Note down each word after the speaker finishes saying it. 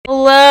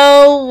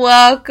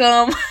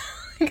welcome.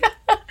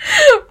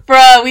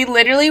 Bruh, we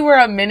literally were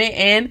a minute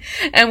in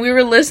and we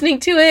were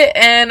listening to it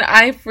and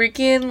I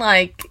freaking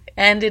like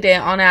ended it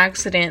on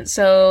accident.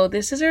 So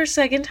this is our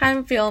second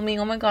time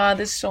filming. Oh my god,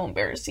 this is so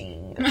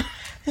embarrassing.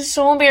 This is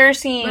so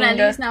embarrassing. But at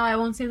least now I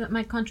won't say that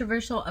my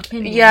controversial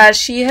opinion. Yeah,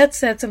 she had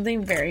said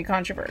something very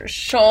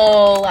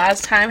controversial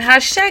last time.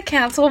 Hashtag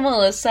cancel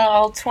Melissa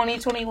all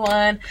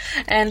 2021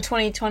 and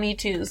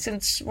 2022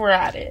 since we're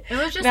at it. It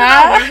was just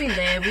about where we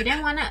live. We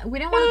didn't want to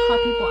call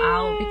people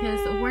out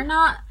because we're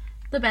not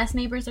the best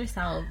neighbors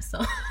ourselves.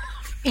 So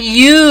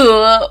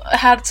you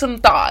had some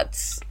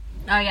thoughts.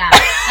 Oh yeah,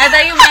 I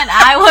thought you meant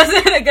I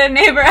wasn't a good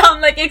neighbor. I'm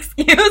like,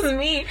 excuse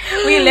me,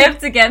 we live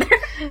together.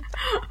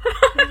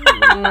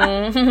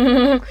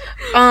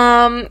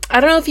 I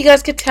don't know if you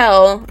guys could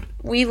tell.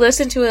 We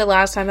listened to it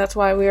last time. That's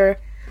why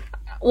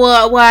why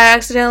I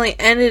accidentally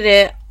ended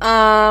it.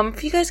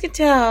 If you guys could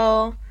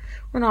tell,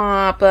 we're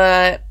not,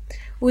 but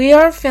we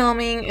are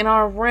filming in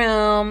our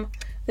room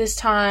this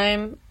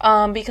time.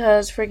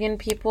 Because friggin'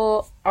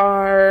 people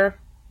are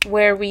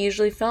where we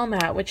usually film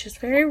at, which is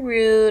very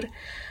rude.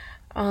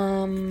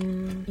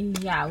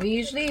 Yeah, we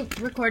usually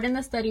record in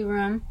the study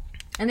room,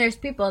 and there's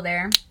people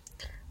there.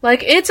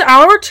 Like, it's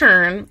our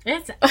turn.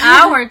 It's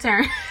our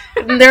turn.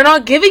 They're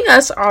not giving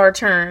us our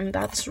turn.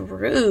 That's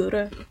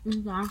rude.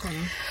 Exactly.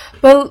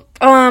 But,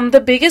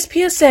 the biggest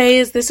PSA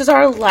is this is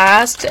our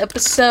last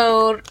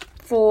episode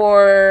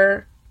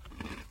for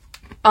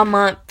a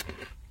month.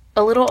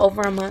 A little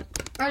over a month.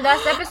 Our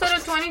last episode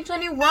of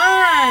 2021.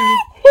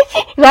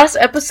 Last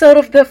episode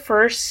of the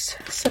first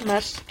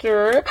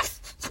semester.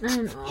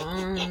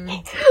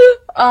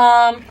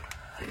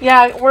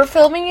 Yeah, we're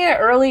filming it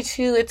early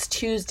too. It's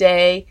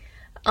Tuesday.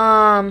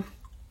 We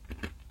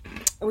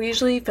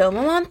usually film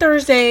them on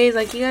Thursdays,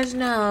 like you guys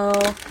know.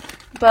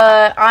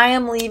 But I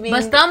am leaving.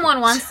 But someone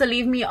wants to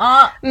leave me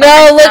off.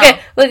 No,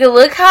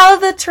 look how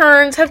the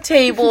turns have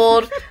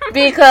tabled.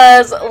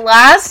 Because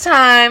last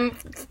time,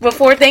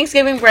 before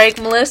Thanksgiving break,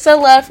 Melissa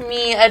left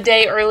me a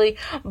day early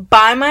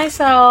by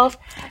myself,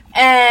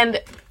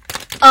 and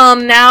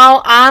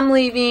now I'm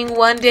leaving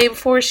one day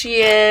before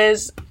she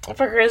is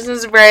for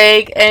Christmas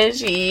break, and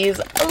she's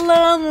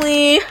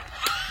lonely.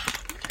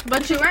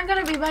 But you weren't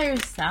gonna be by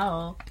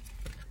yourself.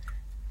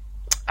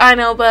 I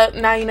know, but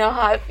now you know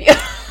how I feel.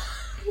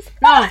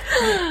 No,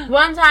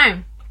 one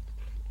time.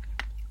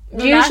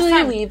 Usually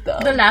you leave though.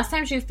 The last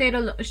time she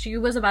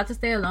was about to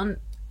stay alone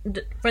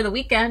for the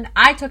weekend.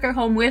 I took her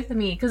home with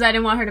me because I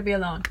didn't want her to be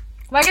alone.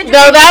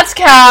 That's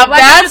cap.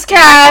 That's cap.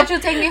 Why don't you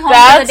take me home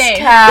for the day?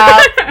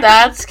 Cap.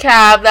 That's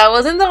cap. That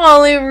wasn't the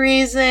only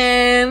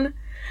reason.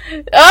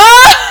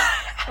 Oh!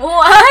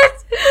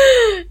 What?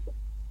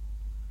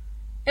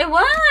 It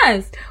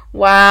was.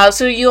 Wow.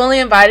 So you only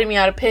invited me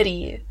out of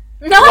pity.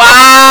 No.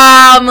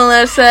 Wow,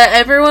 Melissa.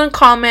 Everyone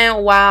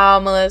comment,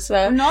 wow,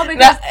 Melissa. No,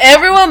 because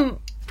everyone.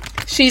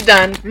 She's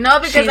done. No,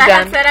 because I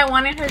had said I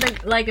wanted her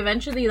to like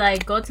eventually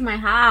like go to my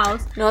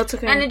house. No, it's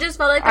okay. And it just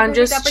felt like I'm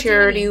just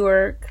charity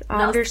work.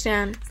 I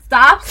understand.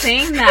 Stop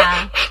saying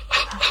that.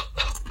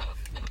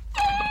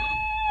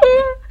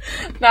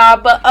 Nah,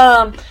 but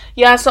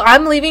yeah. So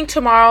I'm leaving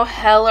tomorrow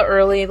hella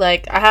early.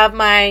 Like I have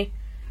my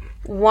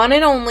one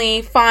and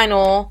only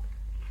final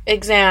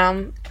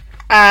exam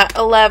at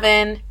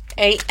 11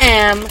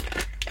 a.m.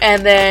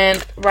 And then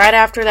right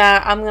after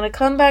that, I'm going to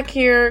come back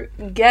here,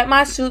 get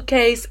my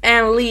suitcase,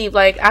 and leave.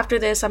 Like, after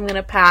this, I'm going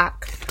to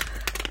pack.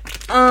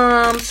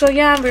 So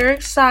yeah, I'm very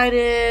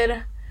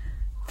excited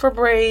for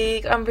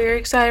break. I'm very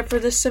excited for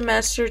the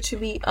semester to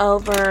be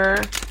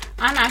over.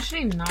 I'm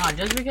actually not,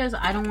 just because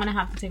I don't want to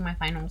have to take my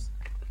finals.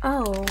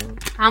 Oh.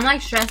 I'm,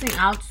 like, stressing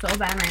out so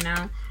bad right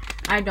now.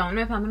 I don't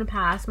know if I'm going to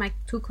pass my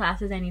 2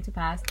 classes I need to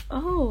pass.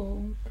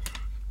 Oh.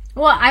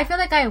 Well, I feel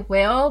like I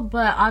will,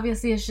 but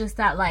obviously it's just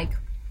that, like,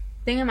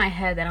 thing in my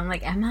head that I'm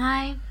like, am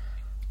I?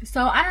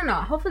 So I don't know.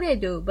 Hopefully I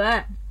do,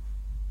 but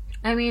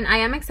I mean, I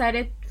am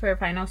excited for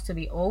finals to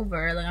be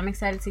over. Like, I'm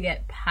excited to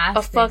get past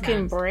a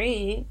fucking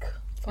break.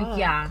 Fuck.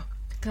 Yeah,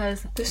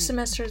 because this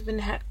semester has been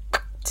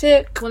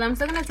hectic. Well, I'm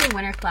still gonna take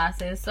winter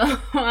classes, so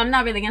I'm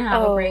not really gonna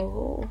have a break.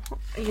 Oh,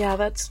 yeah,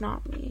 that's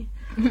not me.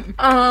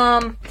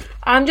 I'm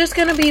just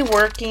gonna be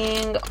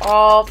working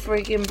all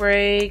freaking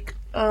break.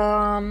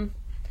 A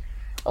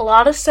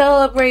lot of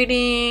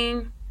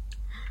celebrating.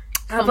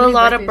 I have a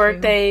lot of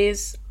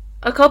birthdays.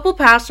 A couple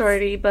passed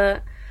already,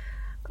 but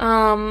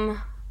one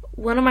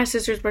of my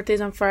sister's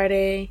birthdays on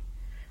Friday.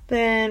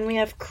 Then we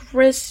have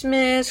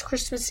Christmas,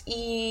 Christmas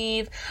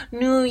Eve,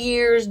 New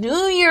Year's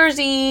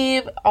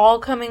Eve, all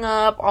coming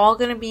up, all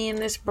gonna be in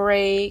this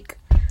break.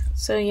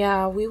 So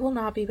yeah, we will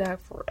not be back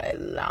for a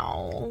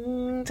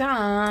long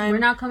time. We're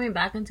not coming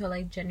back until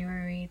like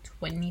January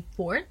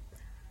 24th.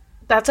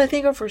 That's, I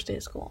think, our first day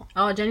of school.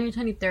 Oh, January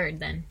 23rd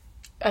then.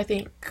 I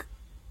think.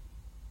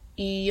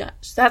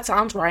 Yes, that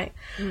sounds right.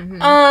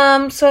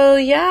 Mm-hmm. So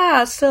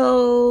yeah,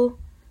 so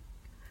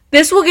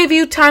this will give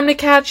you time to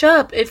catch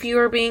up if you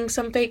are being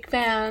some fake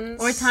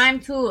fans. Or time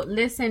to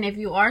listen if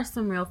you are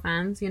some real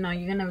fans. You know,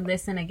 you're going to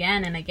listen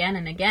again and again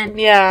and again.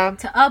 Yeah.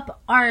 To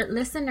up our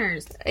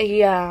listeners.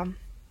 Yeah.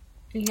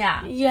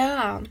 Yeah.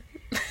 Yeah.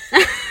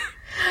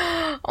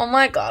 Oh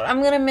my god,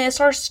 I'm gonna miss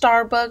our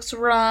Starbucks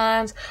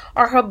runs,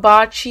 our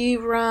hibachi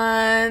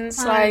runs.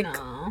 I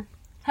know.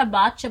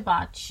 Hibachi.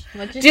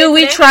 What'd you say dude,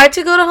 we today? tried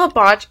to go to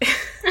hibachi.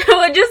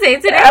 What'd you say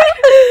today?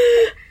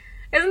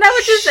 Isn't that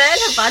what you said?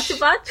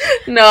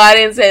 Hibachi? No, I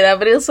didn't say that,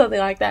 but it was something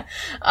like that.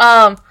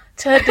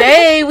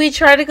 Today we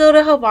tried to go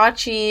to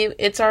hibachi.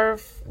 It's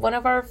one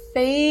of our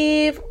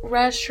fave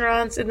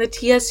restaurants in the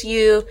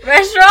TSU.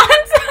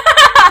 Restaurants?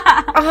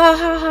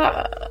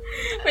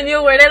 When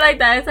you word it like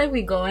that, it's like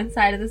we go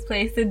inside of this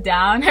place, sit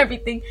down,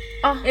 everything.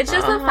 It's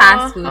just a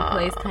fast food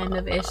place, kind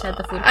of ish at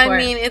the food court. I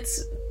mean,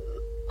 it's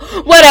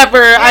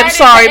whatever. Yeah, I'm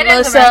sorry, it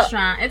Melissa. is a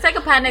restaurant. It's like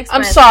a Panda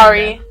Express. I'm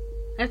sorry. Kinda.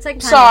 It's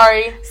like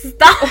sorry.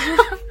 Stop.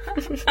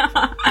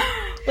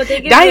 But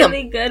they get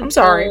really good. I'm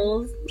sorry.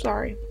 bowls. I'm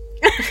sorry.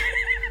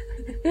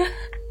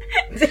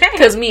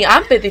 Because me,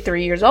 I'm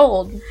 53 years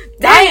old.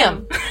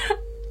 Damn.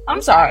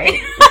 I'm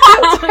sorry.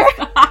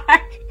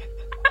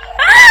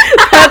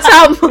 That's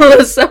how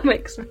Melissa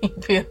makes me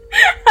feel.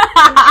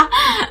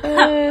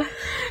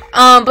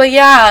 But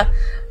yeah,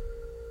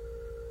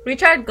 we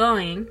tried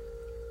going,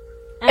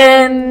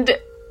 and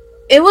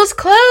it was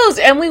closed.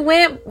 And we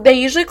went. They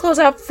usually close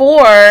at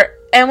 4,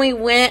 and we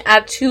went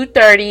at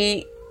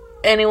 2:30,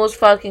 and it was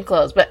fucking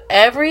closed. But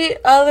every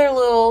other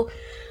little,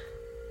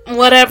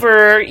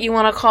 whatever you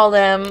want to call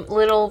them,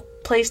 little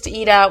place to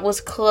eat at was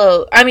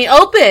closed. I mean,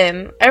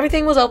 open.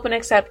 Everything was open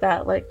except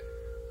that. Like,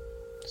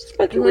 it's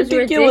fucking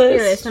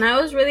ridiculous. And I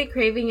was really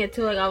craving it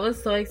too. Like, I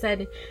was so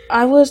excited.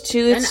 I was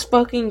too. It's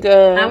fucking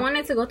good. I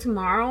wanted to go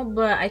tomorrow,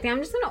 but I think I'm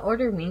just gonna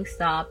order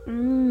Wingstop.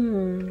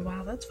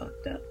 Wow, that's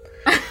fucked up.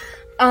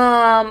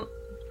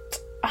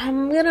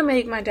 I'm gonna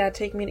make my dad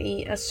take me to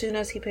eat as soon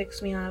as he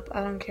picks me up.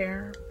 I don't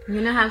care. I'm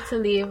gonna have to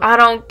leave. I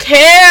don't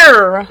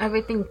care.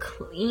 Everything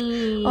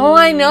clean. Oh,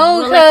 I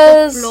know,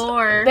 because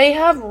they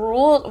have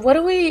rules.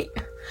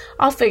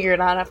 I'll figure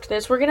it out after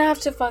this. We're gonna have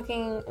to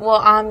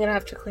I'm gonna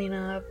have to clean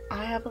up.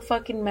 I have a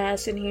fucking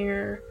mess in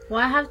here.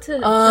 Well, I have to.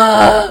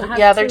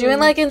 Yeah, they're doing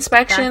like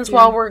inspections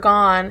while we're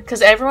gone,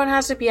 because everyone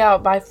has to be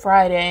out by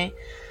Friday.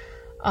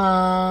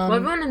 Well,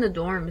 everyone in the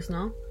dorms,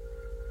 no?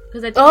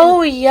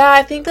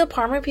 I think the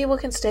apartment people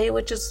can stay,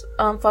 which is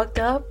fucked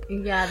up.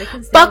 Yeah, they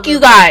can stay. Fuck you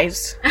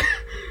guys.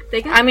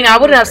 I mean, I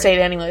wouldn't have stayed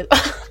anyways.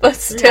 But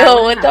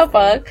still, what the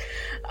fuck?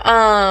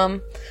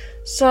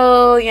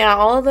 So yeah,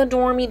 all of the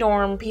dorm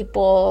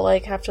people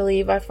like have to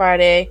leave by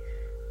Friday.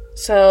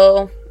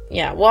 So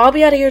yeah, well, I'll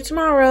be out of here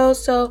tomorrow,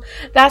 so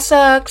that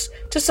sucks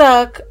to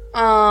suck.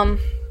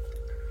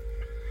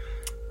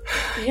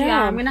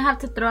 Yeah, I'm gonna have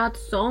to throw out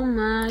so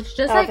much.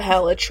 Just like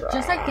hella trash.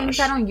 Just like things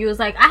I don't use.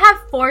 Like, I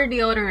have 4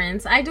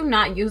 deodorants. I do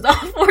not use all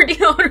 4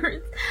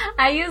 deodorants.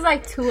 I use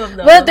like 2 of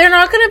those. But they're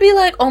not gonna be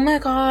like, oh my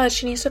god,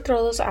 she needs to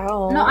throw those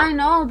out. No, I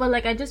know, but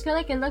like I just feel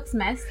like it looks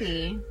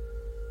messy.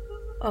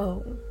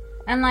 Oh.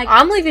 And like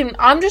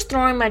I'm just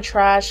throwing my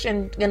trash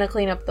and gonna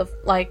clean up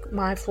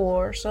my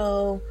floor.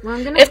 So well,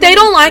 if they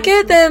don't like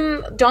it,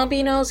 then don't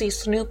be nosy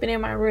snooping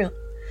in my room.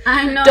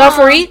 I know. The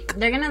freak.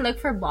 They're gonna look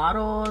for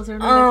bottles. They're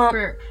gonna look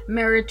for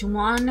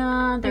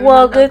marijuana.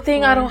 Good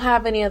thing I don't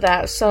have any of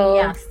that. So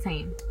yeah,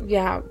 same.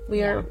 Yeah,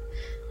 we're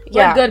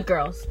good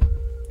girls.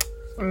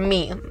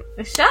 Me.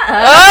 Shut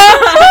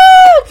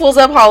up. Pulls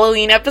up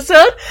Halloween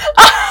episode.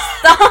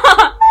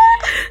 Stop.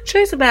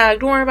 Chase a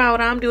bag. Don't worry about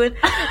what I'm doing.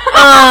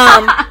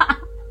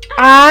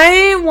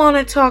 I want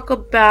to talk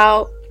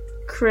about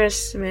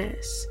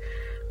Christmas.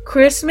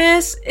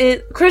 Christmas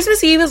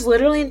Eve is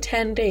literally in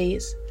 10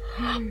 days.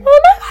 Oh my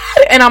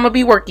god! And I'm gonna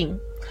be working.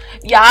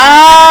 Yes!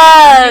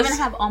 I don't even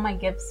have all my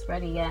gifts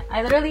ready yet.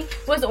 I literally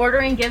was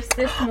ordering gifts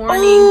this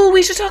morning. Oh,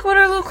 we should talk about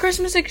our little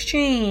Christmas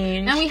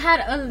exchange. And we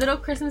had a little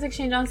Christmas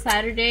exchange on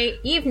Saturday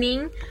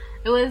evening.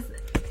 It was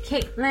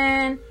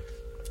Caitlin,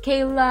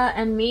 Kayla,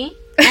 and me.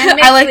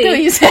 And I like the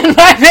way you said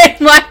my name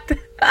like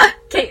that.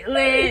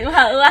 Caitlin. You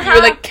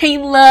were like,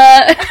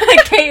 Kayla.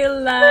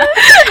 Kayla.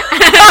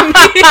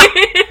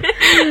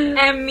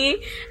 and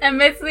me. And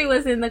Mitsley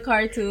was in the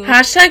car too.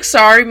 #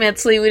 sorry,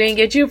 Mitsley. We didn't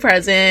get you a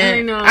present.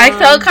 I know. I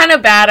felt kind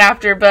of bad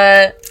after,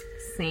 but...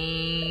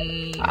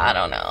 Same. I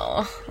don't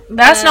know.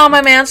 That's not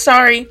my man.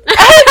 Sorry.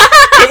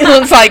 It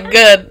looks like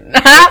good.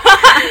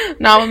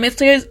 No, but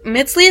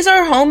Mitsley is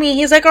our homie.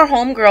 He's like our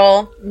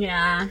homegirl.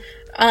 Yeah.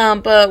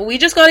 But we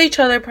just got each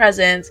other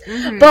presents.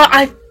 Mm-hmm. But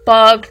I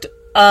fucked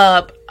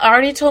up. I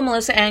already told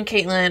Melissa and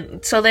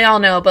Caitlin, so they all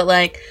know. But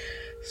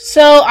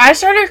so I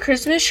started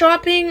Christmas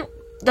shopping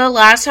the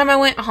last time I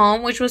went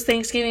home, which was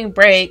Thanksgiving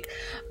break.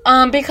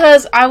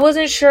 Because I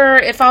wasn't sure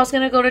if I was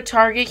gonna go to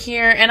Target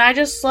here, and I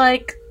just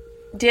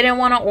didn't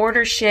want to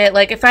order shit.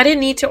 Like, if I didn't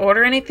need to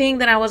order anything,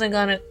 then I wasn't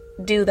gonna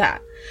do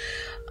that.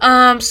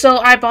 So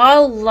I bought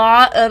a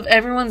lot of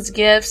everyone's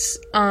gifts,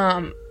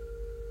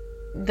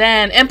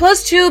 then. And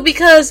plus, too,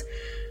 because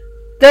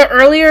the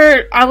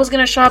earlier I was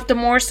gonna shop, the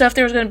more stuff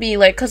there was gonna be,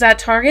 because at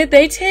Target,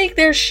 they take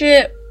their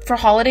shit for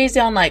holidays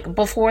down,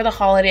 before the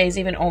holidays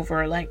even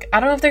over. I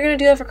don't know if they're gonna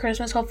do that for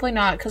Christmas, hopefully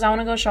not, because I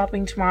want to go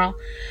shopping tomorrow.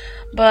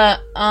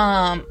 But,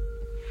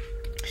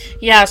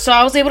 Yeah, so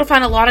I was able to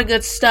find a lot of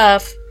good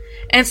stuff.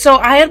 And so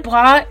I had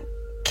bought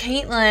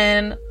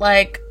Caitlin,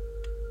 like,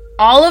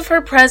 all of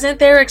her present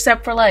there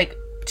except for, like,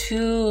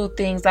 2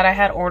 things that I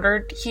had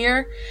ordered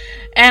here.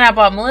 And I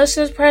bought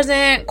Melissa's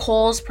present,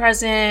 Cole's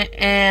present,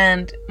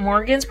 and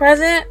Morgan's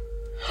present.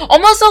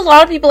 Almost a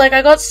lot of people, like,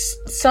 I got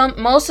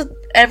most of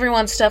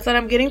everyone's stuff that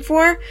I'm getting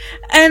for.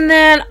 And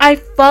then I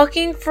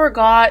fucking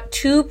forgot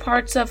 2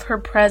 parts of her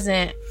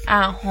present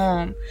at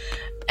home.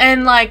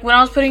 And, like, when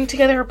I was putting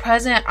together her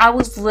present, I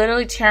was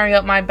literally tearing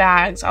up my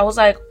bags. I was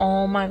like,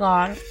 oh my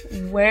god,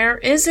 where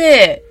is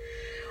it?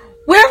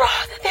 Where are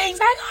all the things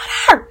I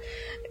got her?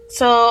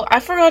 So, I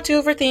forgot 2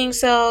 of her things,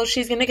 so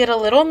she's gonna get a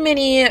little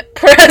mini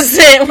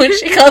present when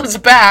she comes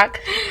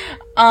back.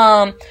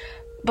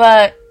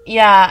 But,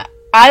 yeah,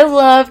 I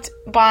loved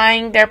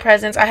buying their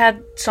presents. I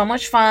had so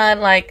much fun,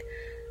 like,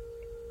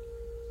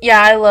 yeah,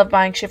 I love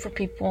buying shit for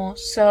people.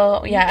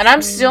 So, yeah, and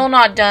I'm still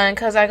not done,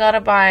 because I gotta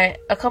buy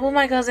a couple of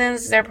my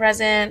cousins their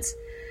presents,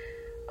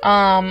 2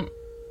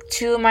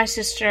 of my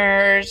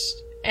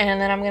sisters, and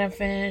then I'm gonna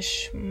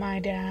finish my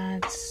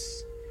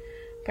dad's.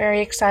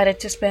 Very excited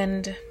to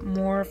spend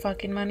more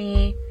fucking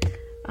money.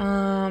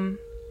 Yeah,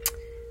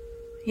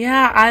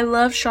 I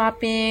love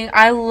shopping.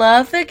 I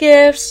love the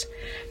gifts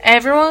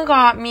everyone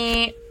got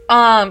me.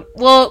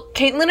 Well,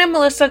 Caitlin and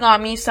Melissa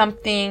got me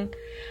something,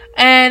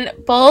 and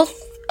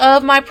both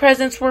of my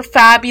presents were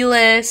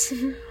fabulous.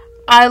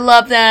 I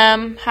love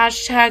them.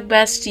 Hashtag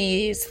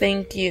besties.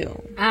 Thank you.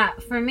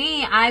 For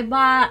me, I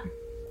bought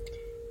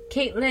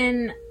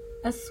Caitlin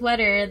a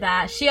sweater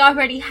that she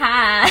already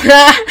had.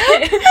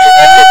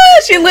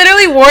 She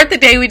literally wore it the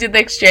day we did the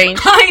exchange.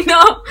 I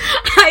know.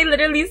 I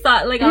literally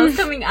saw it. Like, I was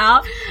coming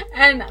out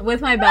and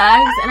with my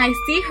bags, and I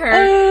see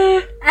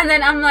her, and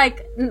then I'm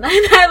like, and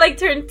I like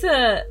turned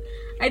to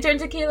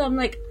Kayla. I'm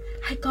like,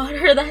 I got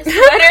her that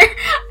sweater.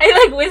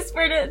 I like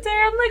whispered it to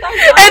her. I'm like, I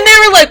got and they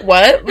were like,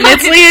 what?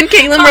 Mitzi and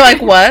Caitlin were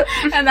like, what?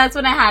 And that's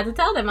when I had to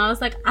tell them. I was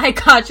like, I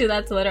got you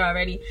that sweater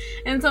already.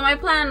 And so my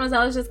plan was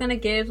I was just gonna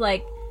give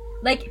like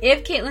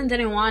if Caitlin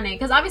didn't want it,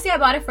 because obviously I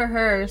bought it for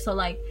her. So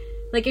like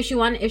if she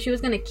was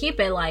gonna keep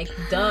it, like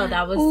duh,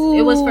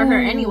 it was for her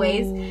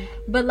anyways.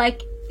 But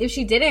like if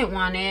she didn't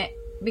want it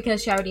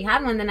because she already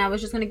had one, then I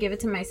was just gonna give it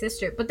to my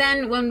sister. But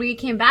then when we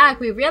came back,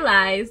 we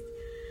realized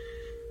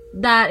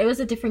that it was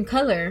a different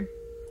color.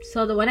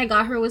 So the one I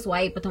got her was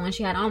white, but the one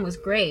she had on was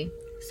gray.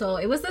 So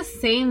it was the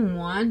same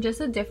one, just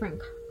a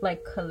different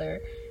like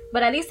color.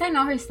 But at least I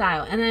know her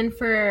style. And then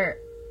for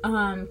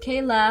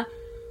Kayla,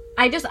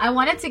 I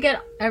wanted to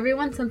get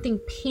everyone something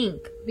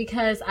pink,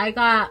 because I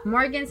got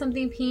Morgan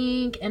something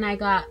pink, and I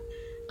got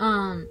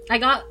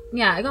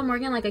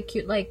Morgan like a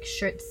cute like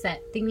shirt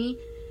set thingy,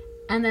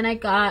 and then I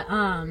got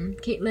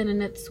Caitlin a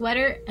knit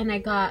sweater, and I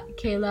got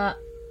Kayla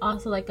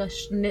also like a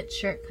knit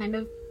shirt kind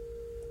of.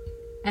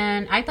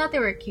 And I thought they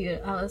were cute.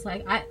 I was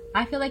like,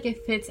 I feel like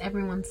it fits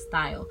everyone's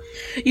style.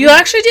 You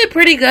actually did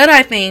pretty good,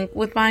 I think,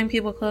 with buying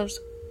people clothes.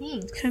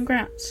 Thanks.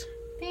 Congrats.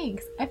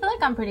 Thanks. I feel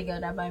like I'm pretty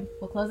good at buying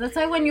people clothes. That's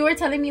why when you were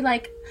telling me,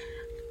 like,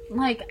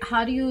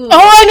 how do you... Oh,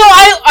 I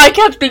know. I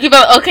kept thinking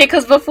about, okay,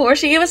 because before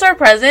she gave us our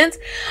presents,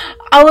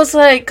 I was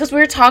like, because we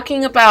were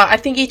talking about, I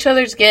think, each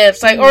other's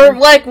gifts, like, or,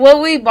 like,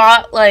 what we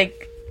bought,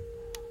 like,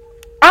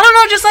 I don't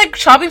know, just, like,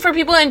 shopping for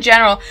people in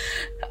general.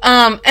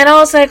 And I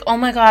was like, oh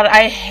my god,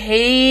 I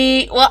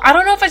hate, well, I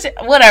don't know if I said,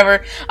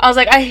 whatever. I was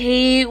like, I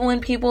hate when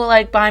people,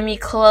 like, buy me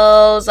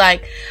clothes,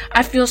 like,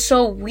 I feel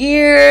so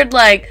weird,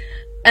 like,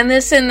 and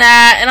this and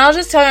that. And I was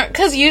just telling her,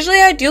 because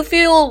usually I do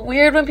feel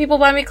weird when people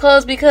buy me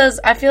clothes, because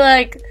I feel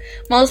like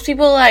most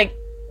people, like,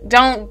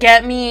 don't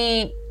get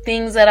me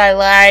things that I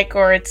like,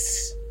 or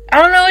it's,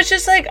 I don't know, it's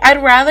just, like,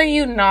 I'd rather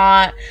you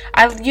not.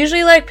 I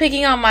usually like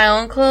picking out my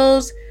own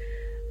clothes,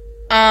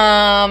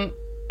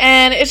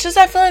 and it's just,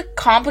 I feel like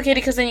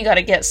complicated, because then you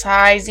gotta get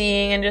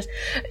sizing, and just,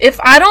 if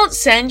I don't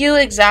send you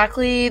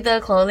exactly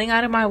the clothing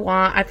item I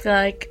want, I feel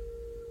like,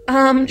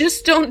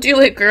 just don't do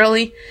it,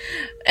 girly.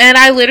 And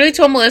I literally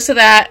told Melissa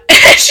that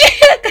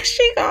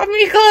she got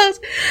me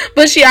clothes,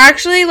 but she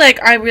actually, like,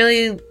 I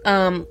really,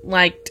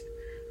 liked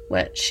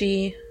what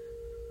she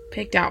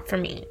picked out for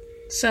me.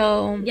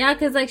 So. Yeah,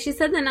 because, like, she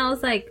said, then I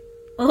was like,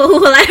 oh,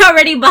 well, I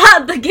already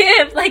bought the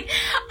gift. Like,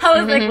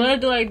 I was like,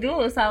 what do I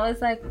do? So I was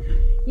like,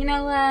 you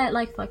know what,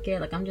 like, fuck it,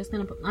 like, I'm just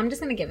gonna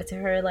give it to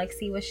her, like,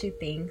 see what she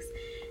thinks.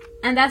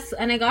 And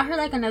I got her,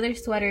 like, another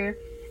sweater,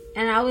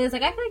 and I was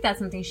like, I feel like that's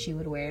something she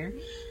would wear.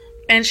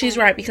 And she's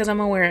right, because I'm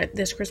gonna wear it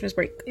this Christmas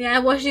break. Yeah,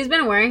 well, she's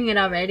been wearing it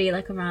already,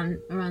 like,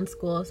 around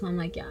school, so I'm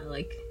like, yeah,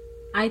 like,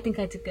 I think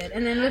I did good.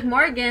 And then with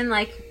Morgan,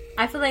 like,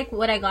 I feel like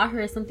what I got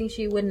her is something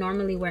she would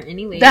normally wear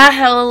anyway. That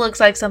hella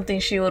looks like something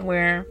she would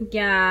wear.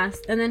 Yeah,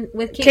 and then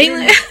with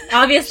Caitlin,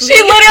 obviously.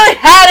 She literally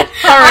had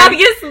her.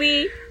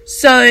 Obviously.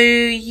 So,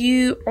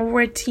 you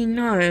already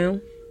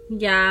know.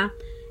 Yeah.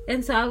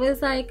 And so I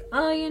was like,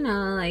 oh, you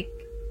know, like,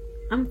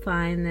 I'm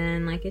fine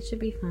then. Like, it should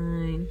be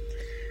fine.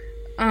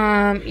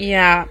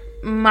 Yeah.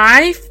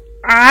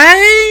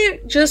 I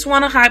just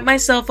want to hype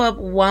myself up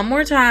one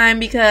more time,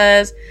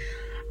 because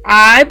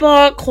I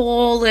bought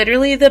Cole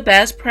literally the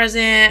best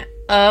present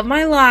of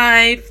my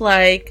life.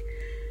 Like,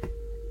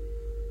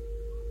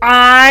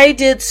 I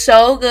did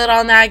so good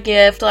on that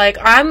gift. Like,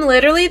 I'm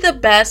literally the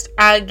best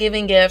at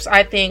giving gifts,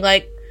 I think.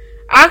 Like,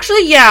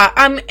 actually, yeah,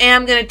 I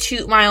am gonna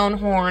toot my own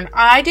horn.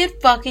 I did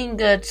fucking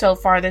good so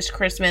far this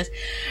Christmas.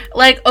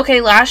 Like,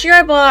 okay, last year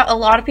I bought a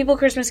lot of people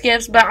Christmas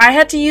gifts, but I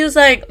had to use,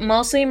 like,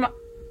 mostly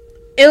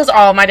it was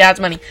all my dad's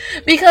money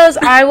because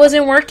I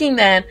wasn't working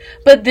then.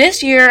 But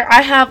this year,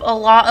 I have a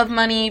lot of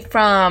money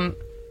from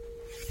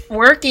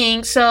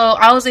working, so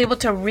I was able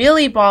to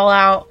really ball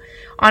out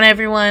on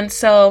everyone.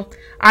 So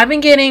I've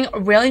been getting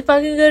really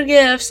fucking good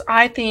gifts,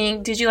 I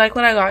think. Did you like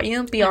what I got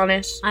you? Be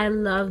honest. I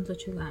loved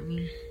what you got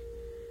me.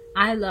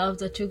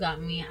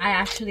 I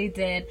actually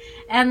did.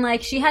 And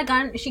like she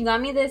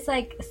got me this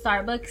like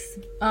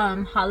Starbucks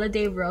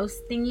holiday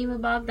roast thingy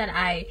above that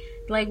I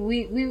like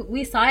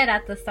we saw it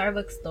at the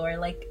Starbucks store.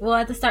 Like, well,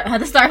 at the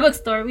Starbucks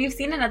store. We've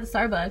seen it at the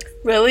Starbucks.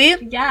 Really?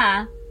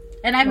 Yeah.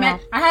 And I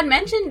had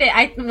mentioned it.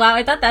 I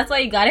thought that's why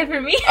you got it for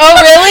me.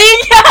 Oh,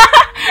 really?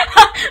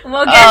 Yeah.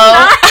 Well, guess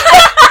not.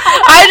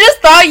 I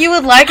just thought you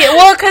would like it.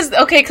 Well,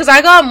 because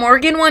I got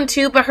Morgan one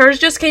too, but hers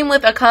just came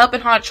with a cup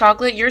and hot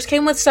chocolate. Yours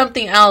came with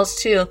something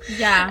else too.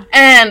 Yeah.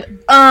 And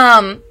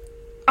I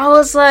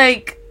was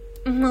like,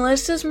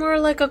 Melissa's more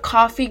like a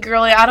coffee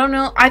girly. I don't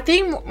know. I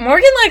think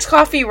Morgan likes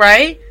coffee,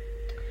 right?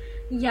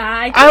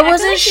 Yeah, I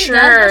wasn't sure.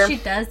 Does, but she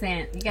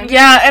doesn't.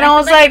 Yeah, and I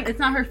was like, it's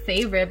not her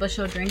favorite, but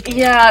she'll drink it.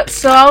 Yeah,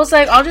 so I was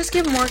like, I'll just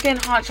give Morgan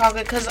hot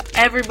chocolate because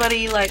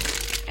everybody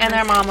and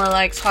their mama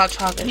likes hot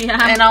chocolate. Yeah.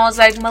 And I was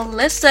like,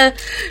 Melissa,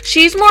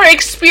 she's more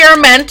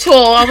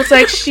experimental. I was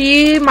like,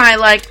 she might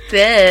like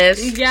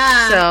this.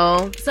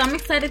 Yeah. So I'm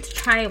excited to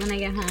try it when I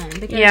get home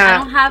because I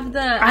don't have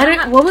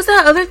the. What was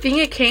that other thing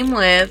it came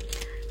with?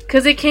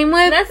 Because it came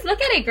with. Let's look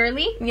at it,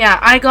 girly. Yeah,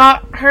 I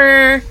got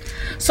her.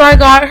 So I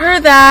got her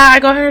that. I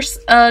got her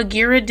a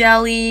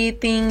Ghirardelli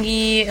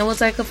thingy. It was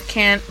like a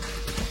can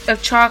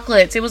of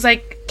chocolates. It was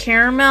like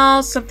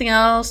caramel, something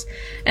else,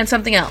 and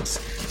something else.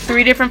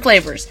 3 different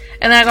flavors.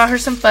 And then I got her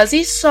some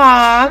fuzzy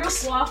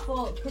socks.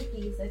 Waffle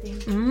cookies, I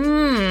think.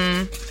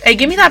 Hey,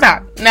 give me that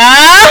back.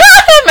 Nah,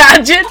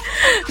 imagine.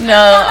 No,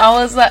 I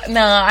was like,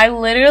 no, I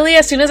literally,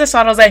 as soon as I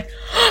saw it, I was like,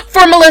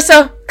 for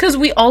Melissa. Because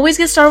we always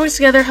get Starbucks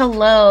together.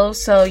 Hello.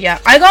 So, yeah.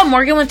 I got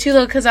Morgan one too,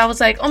 though, because I was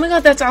like, oh my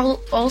god, that's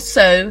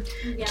also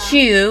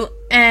cute.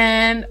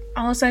 And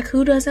I was like,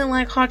 who doesn't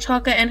like hot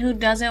chocolate and who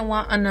doesn't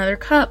want another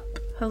cup?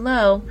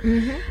 Hello.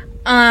 Mm-hmm.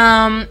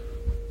 And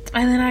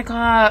then I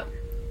got,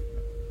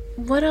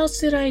 what else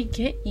did I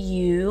get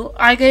you?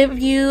 I gave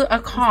you a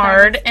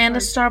card and a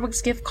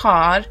Starbucks gift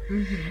card.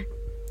 Mm-hmm.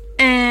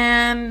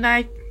 And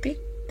I think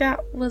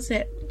that was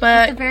it.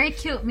 But it's a very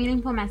cute,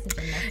 meaningful message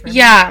in there.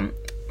 Yeah.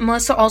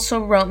 Melissa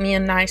also wrote me a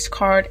nice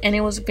card, and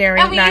it was very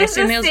nice,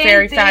 and it was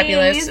very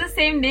fabulous. We use the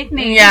same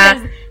nickname. Yeah.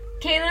 Because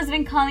Kayla's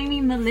been calling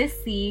me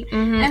Melissa.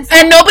 Mm-hmm.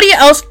 And nobody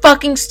else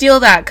fucking steal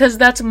that, because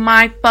that's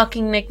my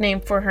fucking nickname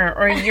for her,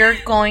 or you're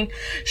going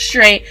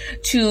straight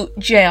to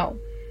jail.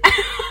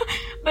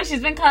 But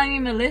she's been calling me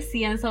Melissa,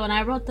 and so when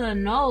I wrote the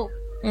note,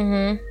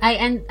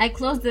 I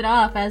closed it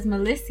off as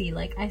Melissa,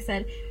 like I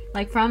said,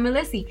 like from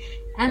Melissa,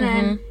 and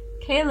then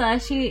Kayla,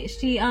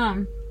 she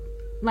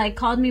like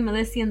called me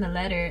Melissa in the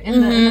letter in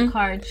the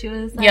card. She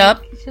was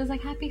like, she was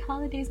like, "Happy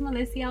holidays,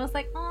 Melissa." I was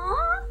like,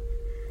 "Aw."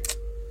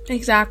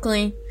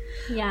 Exactly.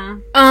 Yeah.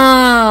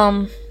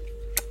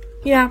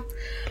 Yeah.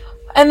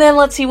 And then,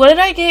 let's see, what did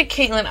I get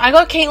Caitlin? I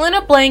got Caitlin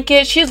a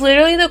blanket. She's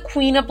literally the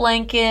queen of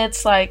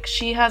blankets. Like,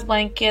 she has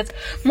blankets.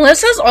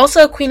 Melissa's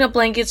also a queen of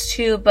blankets,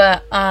 too.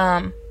 But,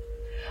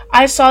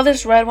 I saw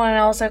this red one, and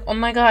I was like, oh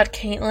my god,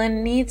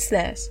 Caitlin needs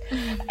this.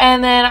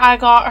 And then I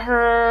got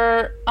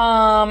her,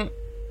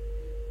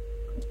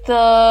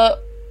 the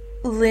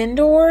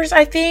Lindors,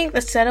 I think. The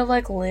set of,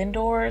 like,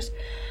 Lindors.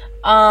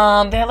 They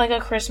had like a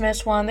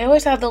Christmas one. They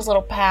always have those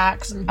little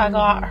packs. I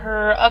got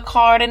her a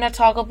card and a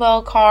Taco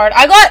Bell card.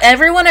 I got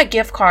everyone a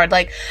gift card.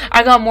 Like,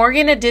 I got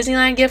Morgan a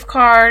Disneyland gift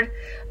card.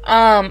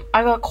 I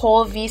got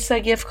Cole a Visa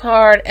gift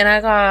card. And I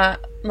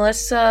got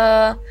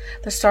Melissa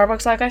the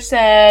Starbucks, like I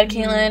said.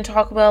 Caitlin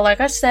Taco Bell,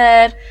 like I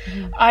said.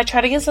 I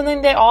tried to get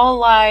something they all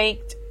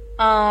liked.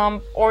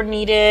 Or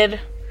needed.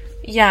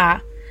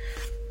 Yeah.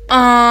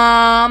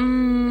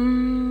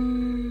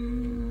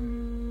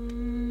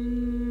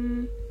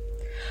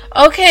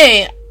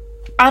 Okay,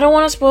 I don't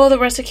want to spoil the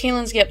rest of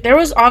Caitlin's gift. There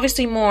was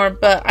obviously more,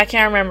 but I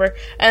can't remember.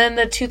 And then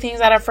the 2 things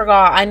that I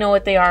forgot, I know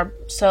what they are,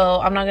 so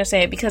I'm not going to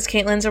say it because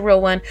Caitlin's a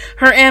real one.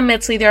 Her and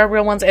Mitsley, they're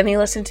real ones, and they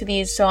listen to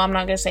these, so I'm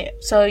not going to say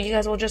it. So you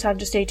guys will just have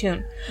to stay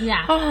tuned.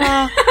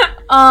 Yeah.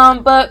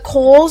 But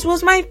Cole's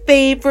was my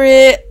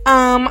favorite.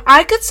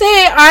 I could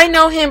say I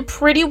know him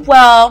pretty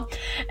well,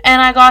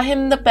 and I got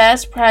him the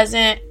best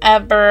present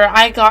ever.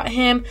 I got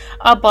him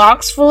a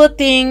box full of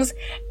things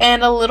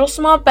and a little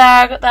small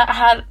bag that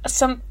had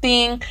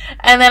something,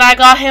 and then I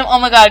got him, oh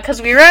my god,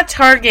 because we were at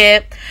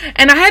Target,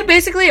 and I had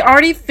basically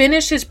already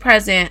finished his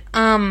present,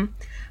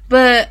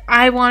 but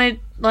I wanted,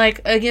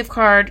 like, a gift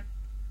card,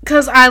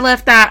 because I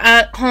left that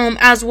at home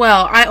as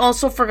well. I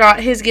also forgot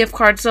his gift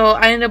card, so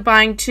I ended up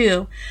buying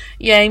 2.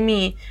 Yay,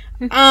 me.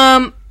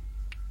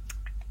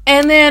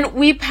 And then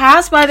we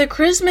passed by the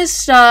Christmas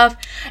stuff,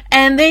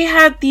 and they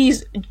had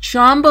these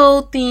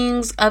jumbo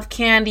things of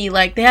candy.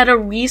 Like, they had a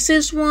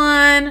Reese's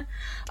one,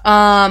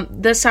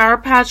 the Sour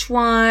Patch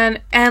one,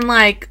 and,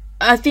 like,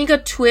 I think a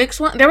Twix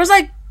one. There was,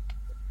 like,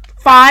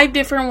 5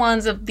 different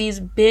ones of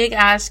these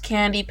big-ass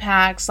candy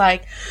packs.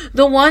 Like,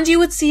 the ones you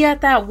would see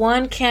at that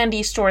one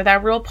candy store,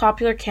 that real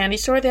popular candy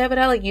store. They have it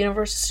at, like,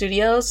 Universal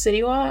Studios,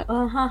 City Walk.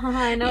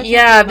 I know.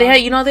 Yeah, they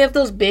had, they have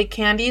those big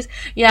candies.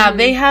 Yeah,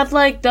 they had,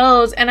 like,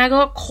 those. And I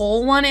got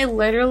Cole one. It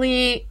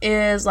literally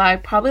is,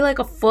 like, probably, like,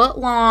 a foot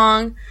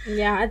long.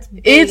 Yeah, it's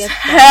big. It's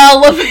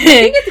hella big. I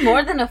think it's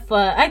more than a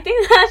foot. I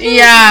think that's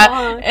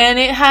long. And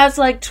it has,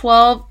 like,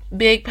 12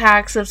 big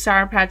packs of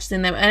Sour Patches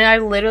in them, and I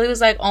literally was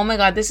like, oh my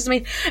god, this is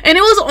amazing. And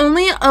it was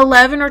only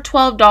 $11 or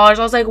 $12.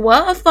 I was like,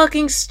 what a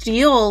fucking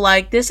steal.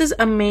 Like, this is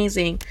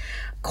amazing.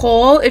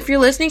 Cole, if you're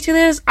listening to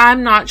this,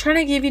 I'm not trying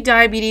to give you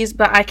diabetes,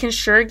 but I can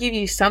sure give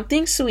you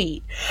something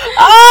sweet.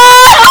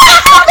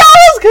 That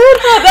was good.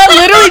 That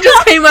literally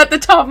just came at the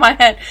top of my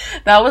head.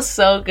 That was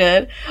so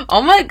good.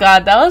 Oh my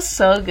god, that was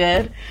so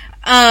good.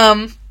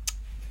 Yeah.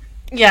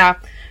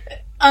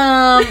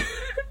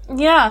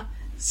 Yeah.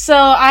 So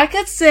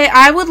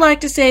I would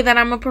like to say that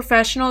I'm a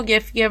professional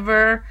gift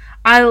giver.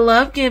 I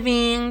love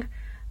giving,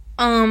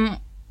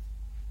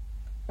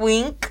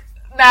 wink,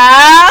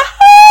 nah.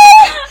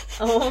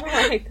 Oh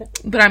my god.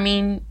 But I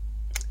mean,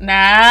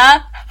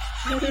 nah.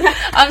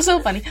 I'm so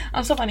funny.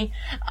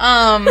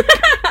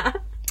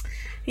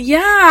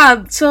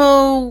 Yeah,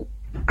 so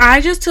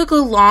I just took a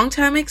long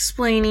time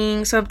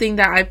explaining something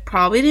that I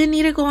probably didn't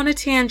need to go on a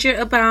tangent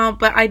about,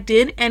 but I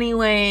did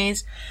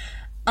anyways.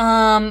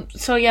 So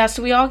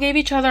we all gave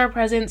each other our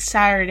presents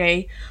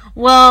Saturday.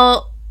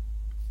 Well,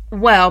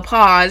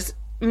 pause.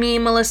 Me,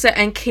 Melissa,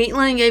 and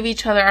Caitlin gave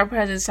each other our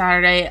presents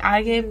Saturday.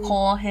 I gave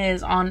Cole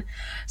his on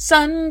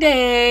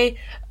Sunday,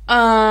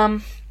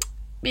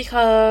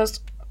 because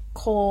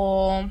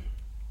Cole,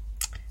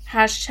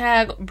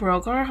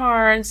 #broke our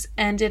hearts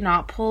and did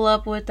not pull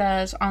up with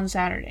us on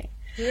Saturday.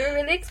 We were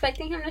really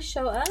expecting him to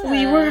show up.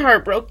 We were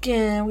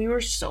heartbroken. We were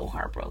so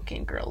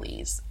heartbroken,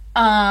 girlies.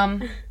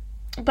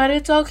 But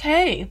it's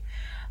okay.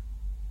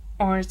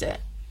 Or is it?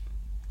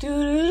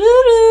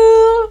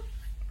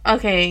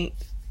 Okay.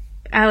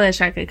 I wish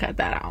I could cut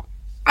that out.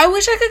 I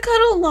wish I could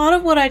cut a lot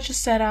of what I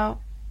just said out.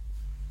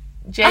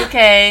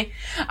 JK.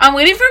 I'm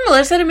waiting for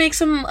Melissa to make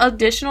some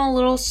additional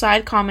little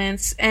side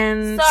comments.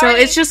 And so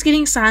it's just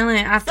getting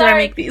silent after I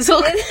make these.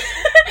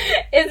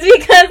 It's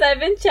because I've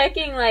been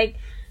checking, like,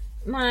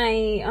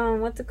 my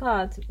what's it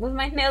called, with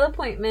my nail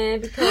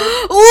appointment, because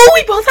oh,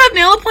 we both have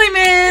nail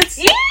appointments.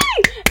 Yay!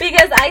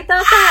 Because I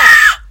thought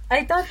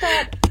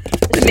that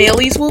the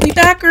nailies will be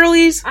back,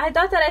 girlies. I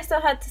thought that I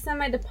still had to send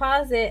my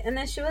deposit, and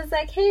then she was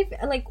like, hey,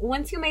 like,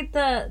 once you make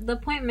the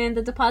appointment,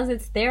 the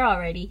deposit's there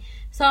already.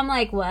 So I'm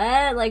like,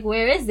 what? Like,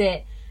 where is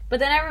it? But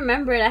then I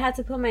remembered I had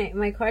to put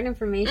my card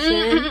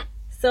information.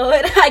 So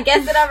I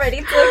guess it already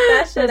took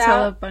that shit That's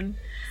out. Fun.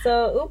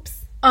 So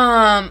oops.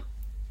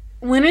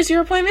 When is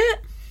your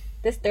appointment?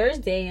 This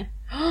Thursday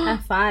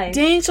at 5.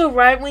 Dang, so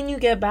right when you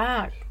get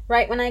back.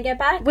 Right when I get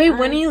back? Wait,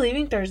 when are you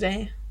leaving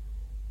Thursday?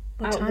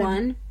 What time?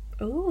 1.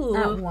 Ooh.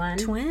 At 1.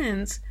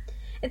 Twins.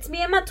 It's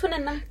me and my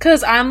twin.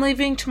 Because I'm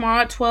leaving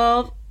tomorrow at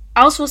 12.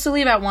 I was supposed to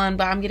leave at 1,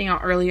 but I'm getting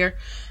out earlier.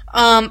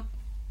 And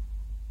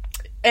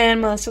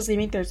Melissa's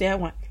leaving Thursday at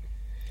 1.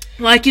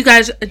 Like you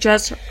guys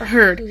just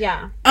heard.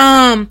 Yeah.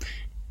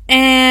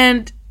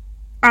 And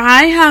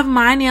I have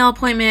my nail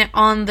appointment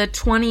on the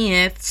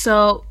 20th.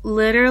 So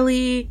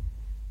literally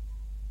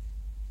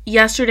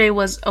yesterday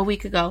was a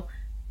week ago.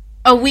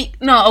 A week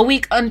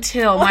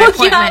until my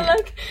appointment. Yeah,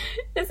 look.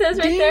 It says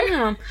right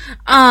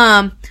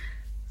there.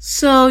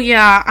 So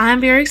yeah,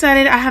 I'm very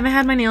excited. I haven't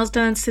had my nails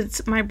done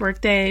since my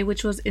birthday,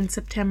 which was in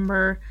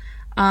September.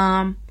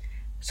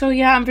 So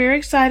yeah, I'm very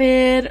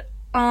excited.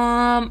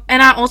 And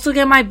I also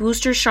get my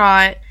booster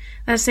shot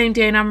that same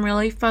day, and I'm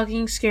really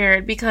fucking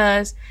scared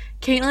because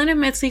Caitlin and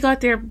Mitzi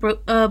got their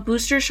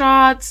booster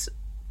shots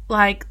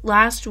like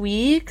last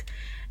week,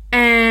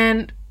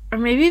 or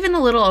maybe even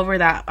a little over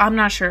that. I'm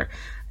not sure.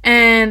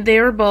 And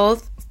they were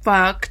both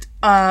fucked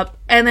up.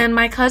 And then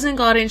my cousin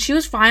got it, and she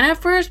was fine at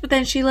first, but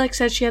then she like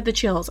said she had the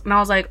chills, and I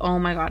was like, oh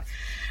my god.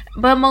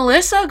 But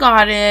Melissa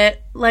got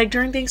it like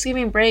during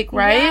Thanksgiving break,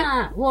 right?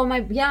 Yeah. Well,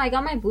 I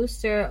got my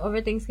booster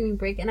over Thanksgiving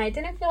break, and I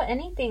didn't feel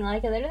anything.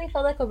 Like, it literally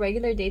felt like a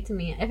regular day to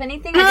me. If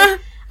anything,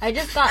 I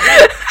just got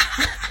like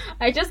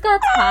I just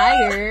got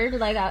tired.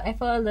 Like, I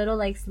felt a little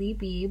like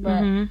sleepy,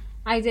 but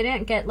I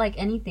didn't get like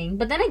anything.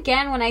 But then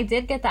again, when I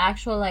did get the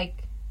actual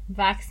like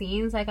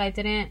vaccines, like, I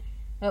didn't.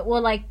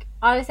 Well, like,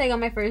 obviously I got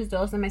my first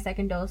dose and my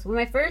second dose. With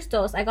my first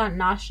dose, I got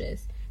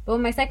nauseous, but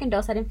with my second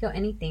dose, I didn't feel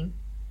anything.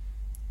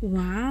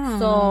 Wow.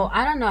 So,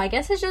 I don't know. I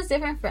guess it's just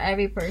different for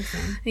every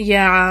person.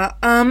 Yeah.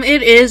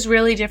 It is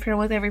really different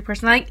with every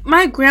person. Like,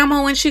 my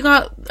grandma, when she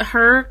got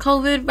her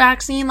COVID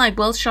vaccine, like,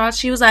 both shots,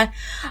 she was like,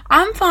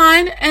 I'm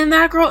fine. And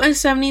that girl is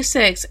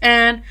 76.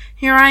 And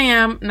here I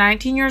am,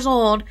 19 years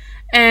old.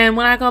 And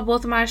when I got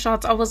both of my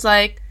shots, I was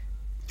like,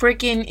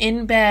 freaking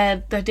in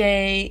bed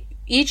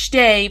each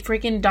day,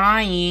 freaking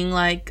dying.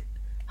 Like,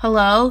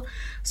 hello?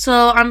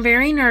 So I'm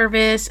very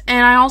nervous,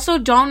 and I also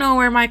don't know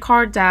where my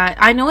card's at.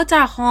 I know it's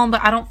at home,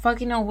 but I don't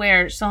fucking know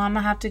where, so I'm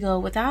gonna have to go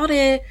without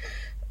it.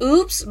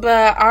 Oops,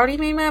 but I already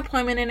made my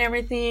appointment and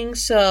everything,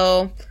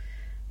 so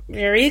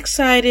very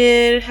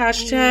excited.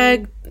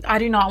 Hashtag, I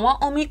do not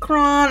want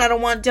Omicron, I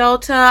don't want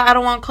Delta, I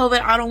don't want COVID,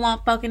 I don't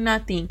want fucking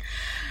nothing.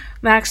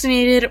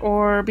 Vaccinated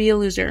or be a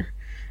loser.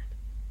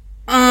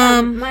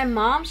 My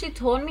mom, she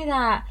told me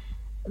that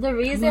the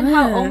reason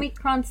how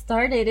Omicron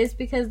started is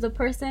because the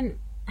person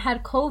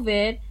had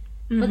COVID,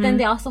 but then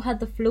they also had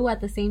the flu at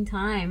the same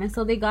time, and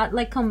so they got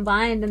like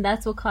combined, and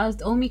that's what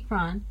caused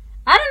Omicron.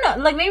 I don't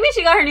know, like maybe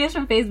she got her news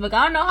from Facebook.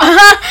 I don't know how.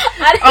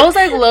 I was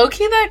like, low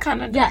key, that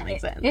kind of doesn't make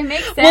sense. It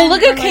makes sense. Well,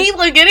 look at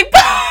Kayla getting. She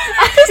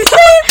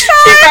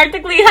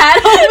practically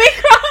had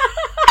Omicron.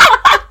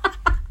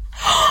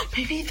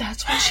 Maybe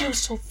that's why she was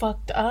so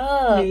fucked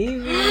up.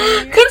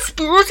 Maybe.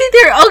 Conspiracy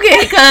theory.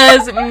 Okay,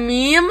 because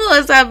me and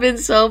Melissa have been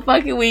so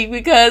fucking weak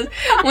because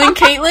when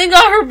Caitlin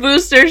got her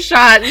booster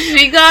shot,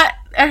 she got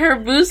her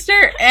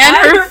booster and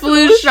her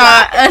flu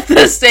shot at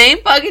the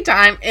same fucking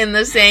time in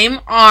the same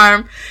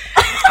arm.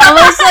 I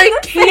was like,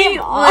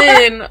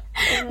 Caitlin,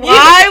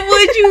 why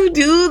would you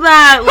do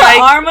that? Like,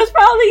 her arm was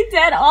probably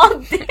dead all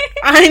day.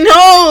 I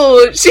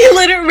know. She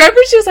literally, remember,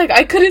 she was like,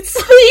 I couldn't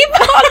sleep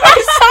on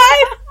my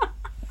side.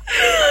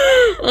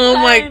 Oh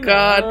my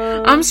god.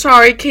 I'm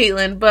sorry,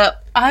 Caitlin,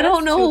 but I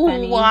don't know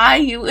why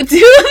you would do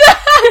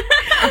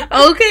that.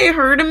 Okay,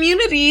 herd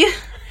immunity.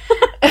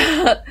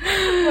 But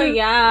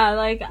yeah,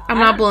 like, I'm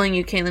not bullying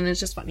you, Caitlin. It's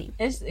just funny.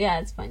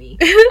 It's funny.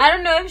 I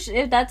don't know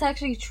if that's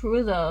actually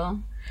true though.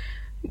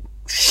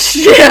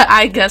 Yeah,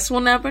 I guess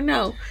we'll never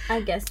know.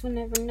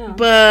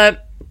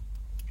 But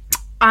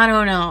I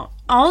don't know.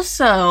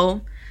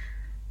 Also,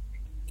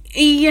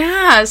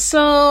 yeah,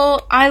 so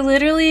I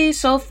literally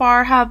so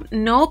far have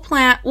no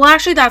plan. Well,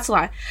 actually, that's a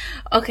lie.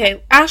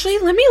 Okay, actually,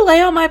 let me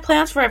lay out my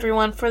plans for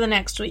everyone for the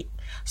next week.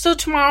 So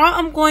tomorrow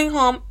I'm going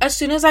home. As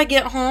soon as I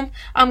get home,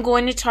 I'm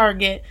going to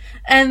Target.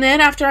 And then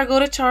after I go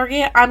to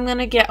Target, I'm going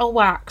to get a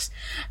wax.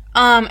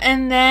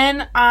 And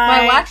then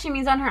by wax, she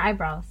means on her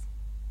eyebrows.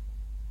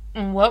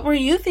 And what were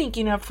you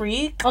thinking of,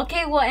 freak?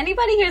 Okay, well,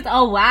 anybody hears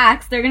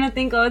wax, they're gonna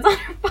think, oh, it's on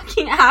her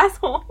fucking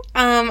asshole.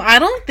 I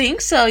don't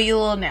think so, you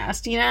little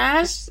nasty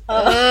ass.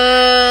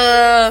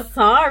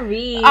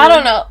 Sorry. I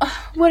don't know.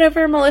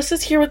 Whatever,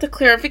 Melissa's here with the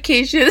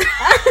clarification.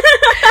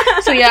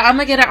 So yeah, I'm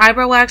gonna get an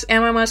eyebrow wax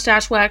and my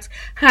mustache wax.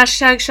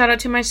 Hashtag shout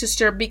out to my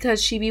sister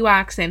because she be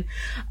waxing.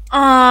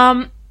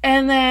 And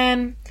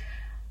then,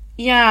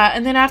 yeah,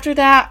 and then after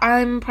that,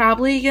 I'm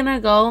probably gonna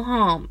go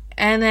home.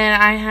 And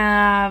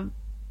then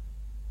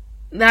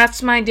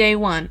that's my day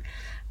one.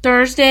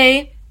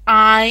 Thursday,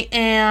 I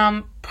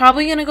am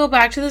probably going to go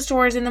back to the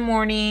stores in the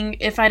morning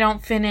if I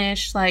don't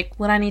finish, like,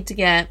 what I need to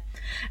get.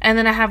 And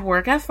then I have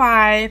work at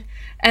 5,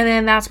 and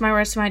then that's my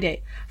rest of my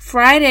day.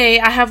 Friday,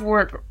 I have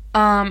work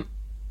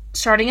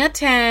starting at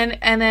 10,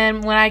 and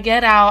then when I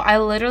get out, I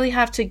literally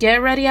have to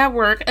get ready at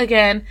work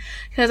again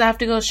because I have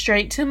to go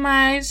straight to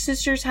my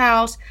sister's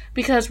house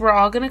because we're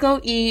all going to go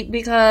eat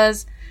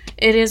because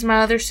it is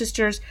my other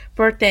sister's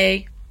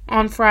birthday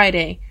on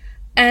Friday.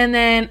 And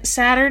then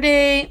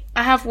Saturday,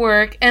 I have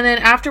work. And then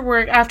after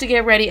work, I have to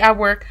get ready at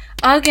work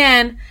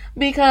again.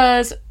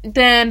 Because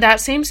then that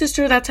same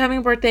sister that's having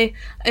a birthday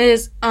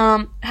is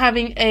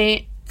having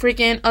a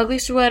freaking ugly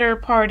sweater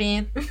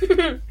party.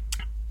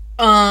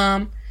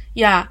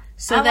 Yeah.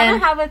 So I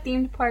want to have a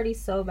themed party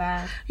so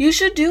bad. You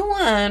should do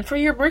one for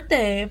your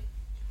birthday.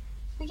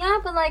 Yeah,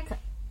 but like,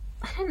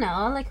 I don't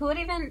know. Like, who would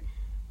even...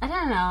 I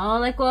don't know.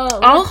 Like,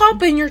 well... I'll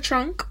hop in your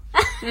trunk.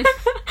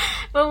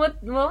 But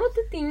what would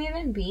the theme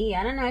even be?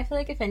 I don't know. I feel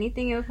like if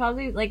anything, it would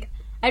probably, like,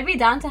 I'd be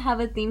down to have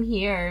a theme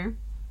here.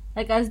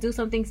 Like, us do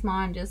something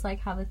small and just,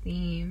 like, have a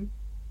theme.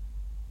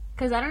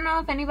 Because I don't know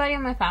if anybody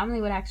in my family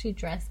would actually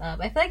dress up.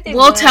 I feel like they would.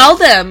 Well, tell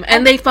them,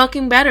 and they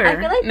fucking better. I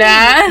feel like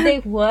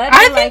they would.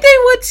 I think they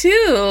would,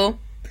 too.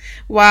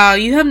 Wow,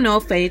 you have no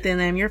faith in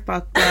them. You're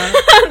fucked up.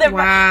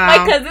 Wow.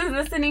 My cousin's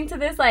listening to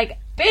this, like,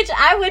 bitch,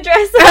 I would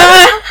dress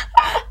up.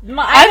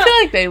 I feel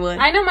like they would.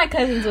 I know my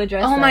cousins would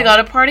dress up. Oh my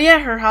god, a party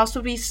at her house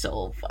would be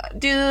so fun.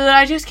 Dude,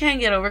 I just can't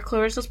get over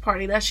Clarissa's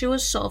party. That shit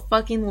was so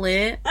fucking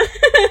lit.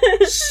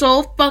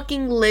 So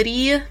fucking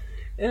litty. It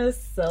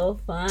was so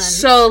fun.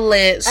 So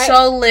lit.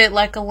 So lit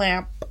like a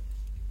lamp.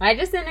 I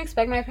just didn't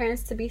expect my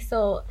parents to be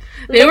so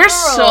They were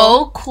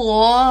so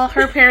cool.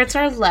 Her parents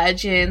are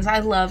legends. I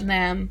love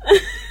them.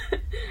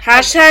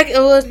 Hashtag it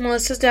was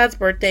Melissa's dad's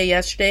birthday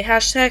yesterday.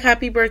 Hashtag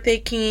happy birthday,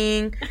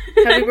 King.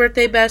 Happy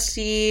birthday,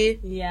 bestie.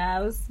 Yeah,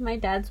 it was my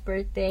dad's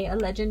birthday. A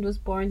legend was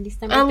born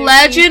December 13th. A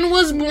legend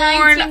was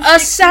born. A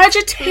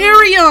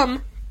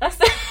Sagittarium.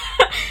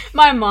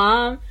 My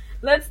mom.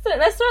 Let's throw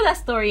that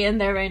story in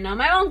there right now.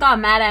 My mom got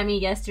mad at me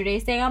yesterday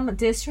saying I'm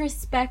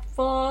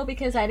disrespectful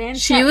because I didn't...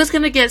 She was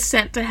going to get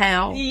sent to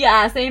hell.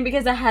 Yeah, saying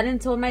because I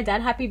hadn't told my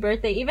dad happy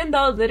birthday. Even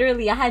though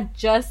literally I had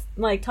just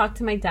like talked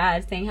to my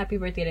dad saying happy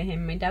birthday to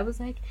him. My dad was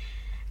like,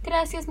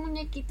 gracias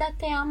muñequita,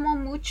 te amo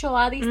mucho,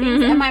 all these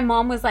things. And my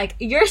mom was like,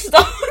 you're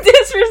so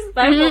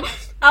disrespectful.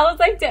 I was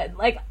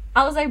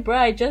like, bro,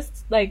 I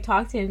just like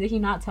talked to him, did he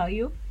not tell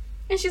you?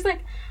 And she's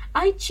like,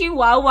 I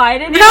chihuahua, I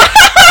didn't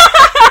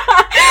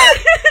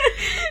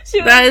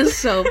That is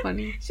so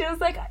funny. She was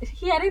like,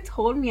 he hadn't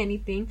told me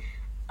anything.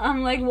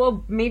 I'm like,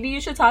 well, maybe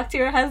you should talk to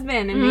your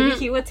husband and maybe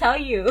he would tell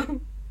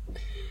you.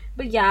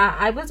 But yeah,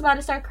 I was about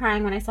to start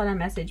crying when I saw that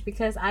message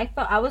because I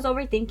was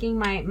overthinking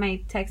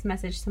my text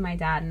message to my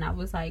dad, and I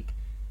was like,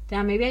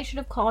 damn, maybe I should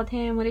have called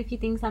him. What if he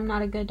thinks I'm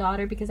not a good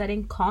daughter because I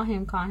didn't call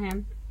him?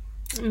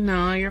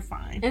 No, you're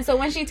fine. And so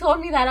when she told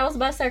me that, I was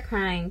about to start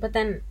crying. But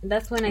then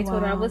that's when I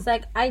told her, I was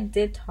like, I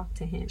did talk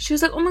to him. She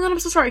was like, oh my god, I'm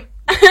so sorry.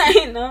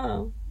 I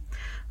know.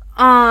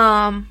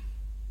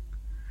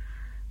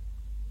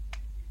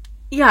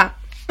 Yeah.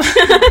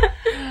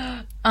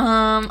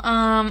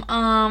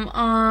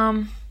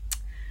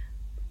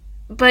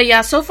 But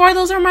yeah, so far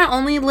those are my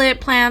only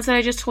lit plans that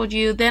I just told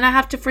you. Then I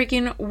have to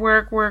freaking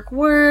work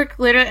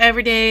literally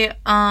every day.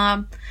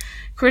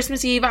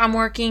 Christmas Eve I'm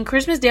working.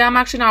 Christmas Day I'm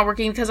actually not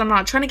working because I'm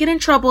not trying to get in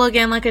trouble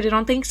again like I did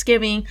on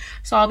Thanksgiving.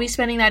 So I'll be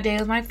spending that day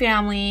with my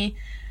family.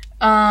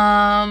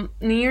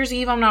 New Year's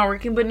Eve I'm not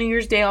working, but New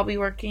Year's Day I'll be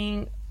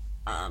working.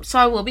 So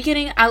I will be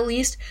getting at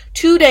least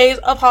 2 days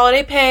of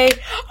holiday pay.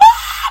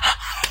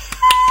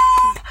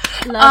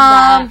 Love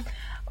that.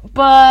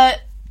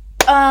 But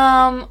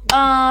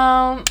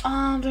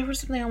there was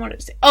something I wanted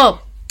to say.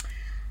 Oh,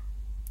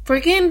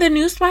 freaking the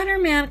new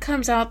Spider-Man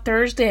comes out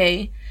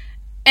Thursday,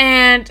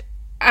 and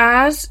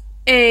as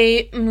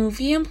a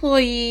movie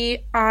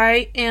employee,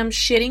 I am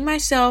shitting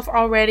myself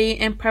already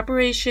in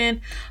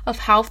preparation of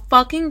how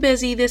fucking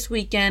busy this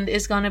weekend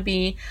is gonna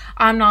be.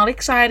 I'm not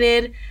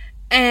excited.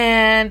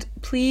 And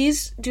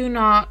please do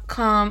not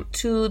come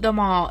to the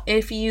mall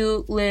if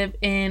you live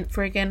in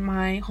friggin'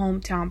 my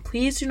hometown.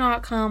 Please do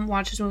not come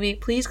watch this movie.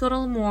 Please go to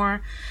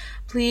Lemoore.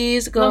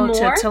 Please go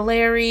to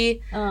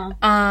Tulare.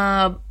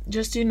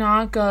 Just do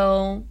not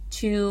go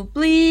to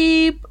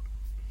Bleep.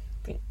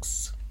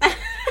 Thanks.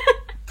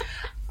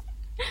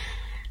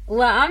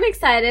 Well, I'm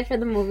excited for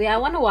the movie. I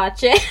want to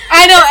watch it.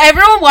 I know,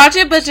 everyone watch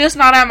it, but just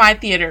not at my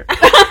theater.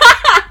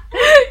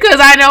 Because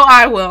I know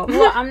I will.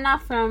 Well, I'm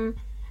not from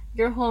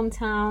your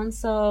hometown,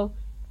 so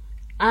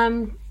I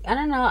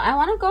don't know, I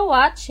want to go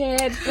watch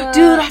it, but...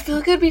 Dude, I feel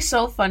like it'd be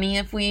so funny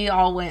if we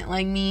all went,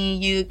 like me,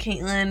 you,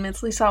 Caitlin,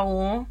 Mitzi,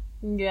 Saul.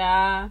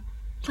 Yeah,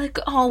 like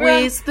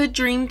always. The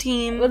dream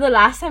team. Well, the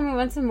last time we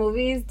went to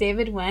movies,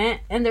 David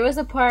went, and there was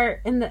a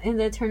part in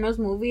the Eternals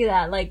movie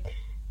that like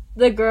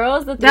the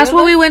girls, that's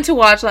what we went to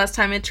watch last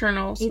time.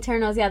 Eternals,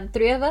 yeah, the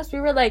three of us,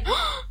 we were like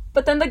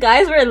but then the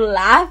guys were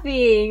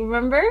laughing,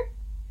 remember?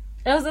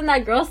 It was when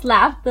that girl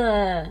slapped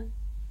the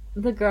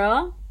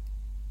girl.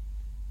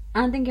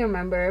 I don't think you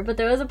remember, but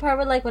there was a part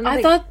where like when are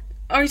you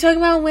talking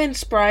about when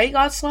Sprite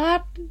got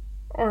slapped?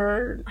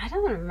 Or I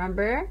don't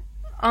remember.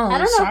 Oh, I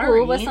don't sorry. know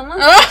who, but someone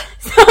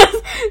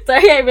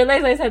sorry, I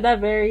realized I said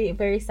that very,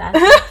 very sad.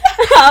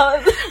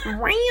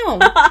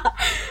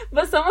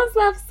 But someone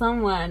slapped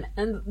someone,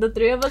 and the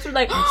three of us were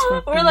like,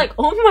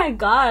 oh my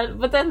god.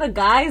 But then the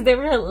guys, they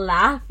were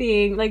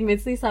laughing, like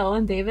Mitzi, Saul,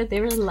 and David,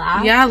 they were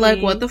laughing. Yeah,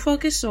 like what the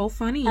fuck is so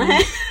funny?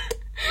 I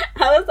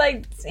was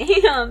like,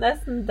 damn,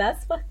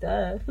 that's fucked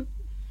up.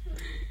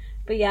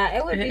 But yeah,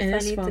 it would be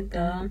funny to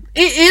go.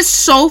 It is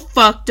so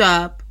fucked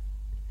up.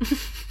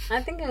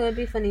 I think it would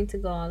be funny to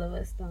go, all of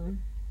us, though.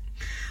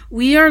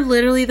 We are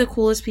literally the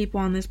coolest people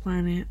on this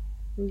planet.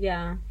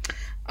 Yeah.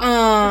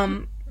 Yeah.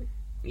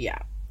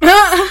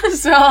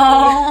 So,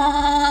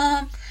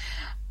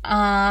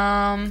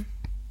 I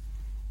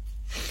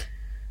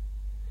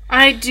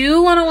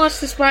do want to watch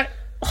this, but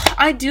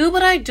I do,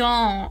 but I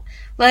don't.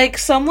 Like,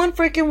 someone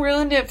freaking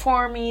ruined it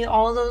for me,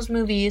 all those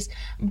movies.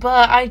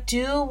 But I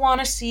do want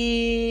to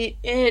see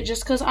it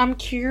just because I'm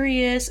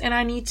curious and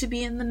I need to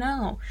be in the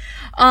know.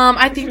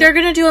 I think they're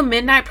going to do a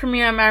midnight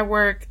premiere at my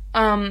work.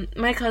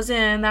 My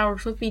cousin that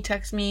works with me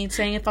texted me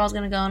saying if I was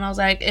going to go. And I was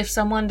like, if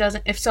someone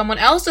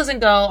else doesn't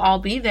go, I'll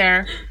be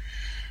there.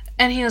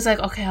 And he was like,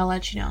 okay, I'll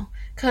let you know.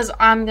 Because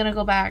I'm going to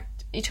go back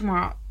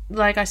tomorrow.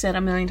 Like I said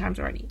 1,000,000 times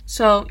already.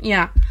 So,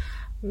 yeah.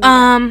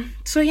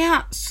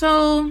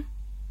 So...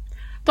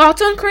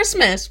 Thoughts on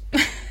Christmas?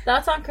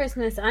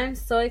 I'm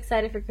so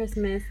excited for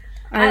Christmas.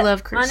 I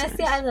love Christmas.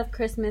 Honestly, I love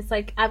Christmas.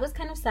 Like, I was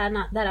kind of sad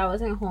that I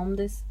wasn't home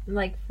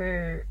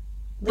for...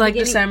 Like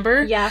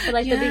December? Yeah, for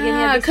like the beginning of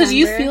December. Because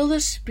you feel the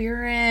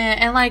spirit.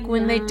 And like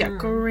when they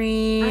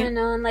decorate. I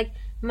know. And like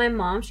my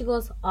mom, she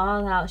goes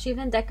all out. She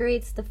even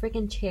decorates the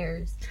freaking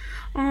chairs.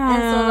 Aww.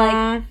 And so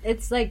like,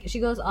 it's like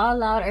she goes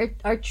all out.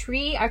 Our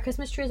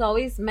Christmas tree is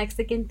always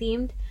Mexican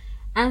themed.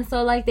 And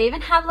so, like, they even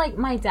have, like,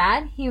 my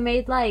dad, he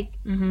made, like,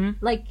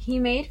 he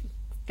made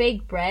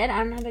fake bread. I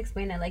don't know how to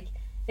explain it. Like,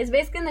 it's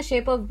basically in the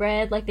shape of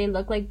bread. Like, they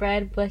look like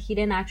bread, but he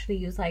didn't actually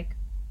use, like,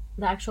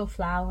 the actual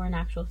flour and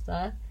actual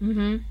stuff.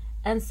 Mm-hmm.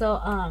 And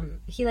so,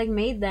 he, like,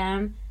 made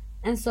them.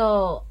 And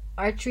so,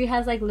 our tree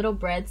has, like, little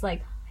breads,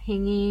 like,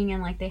 hanging.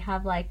 And, like, they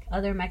have, like,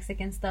 other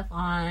Mexican stuff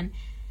on.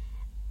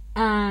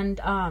 And,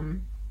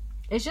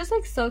 it's just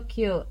like so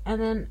cute. And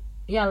then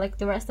yeah, like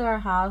the rest of our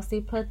house, they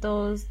put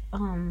those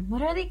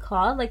what are they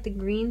called? Like the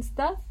green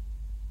stuff,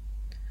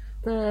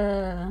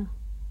 the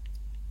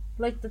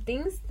like the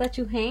things that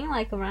you hang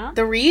like around.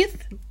 The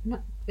wreath?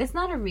 No, it's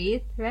not a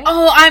wreath, right?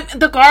 Oh, I'm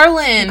the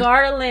garland.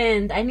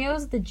 Garland. I knew it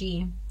was the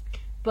G,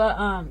 but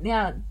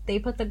yeah, they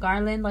put the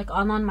garland like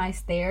on my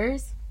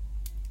stairs,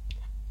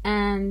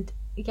 and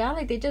yeah,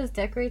 like they just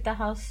decorate the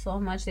house so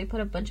much. They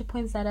put a bunch of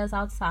poinsettias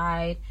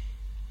outside.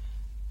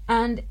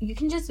 And you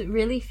can just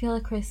really feel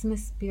a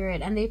Christmas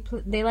spirit. And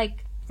they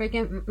like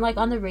freaking like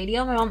on the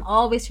radio. My mom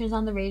always turns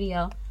on the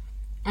radio,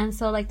 and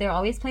so like they're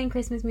always playing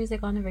Christmas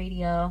music on the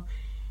radio.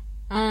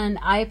 And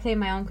I play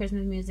my own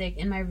Christmas music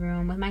in my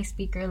room with my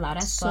speaker loud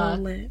as fuck.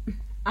 So lit.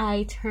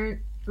 I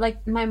turn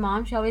like my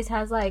mom. She always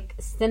has like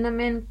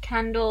cinnamon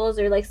candles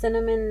or like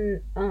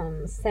cinnamon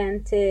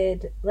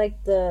scented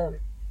like the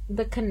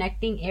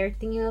connecting air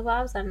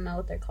thingy-mabobs. I don't know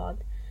what they're called.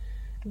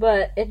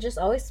 But it just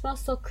always smells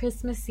so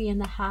Christmassy in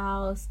the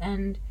house.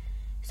 And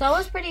so I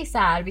was pretty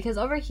sad because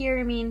over here,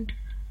 I mean,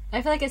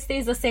 I feel like it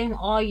stays the same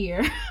all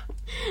year.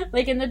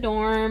 Like in the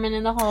dorm and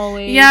in the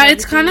hallway. Yeah,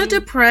 it's kind of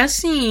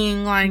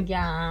depressing. Like,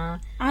 yeah.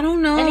 I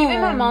don't know. And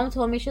even my mom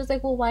told me, she was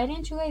like, well, why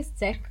didn't you guys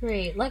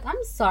decorate? Like,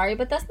 I'm sorry,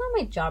 but that's not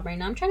my job right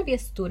now. I'm trying to be a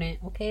student,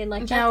 okay?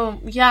 Like,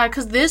 yeah,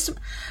 because this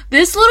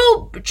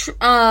little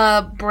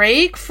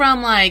break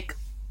from, like,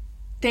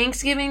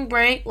 Thanksgiving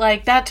break,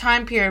 like that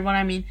time period, what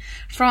I mean,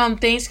 from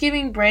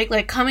Thanksgiving break,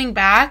 like coming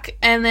back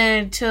and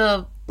then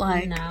to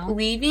like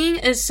leaving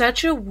is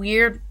such a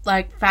weird,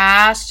 like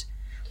fast,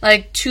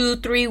 like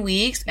 2-3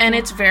 weeks, and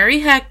it's very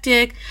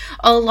hectic.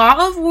 A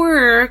lot of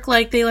work,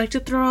 like they like to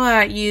throw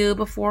at you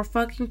before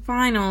fucking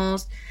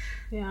finals.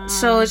 Yeah.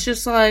 So it's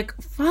just like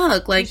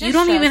fuck, like you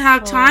don't even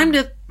have time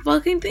to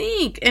fucking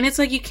think, and it's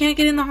like you can't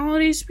get in the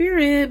holiday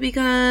spirit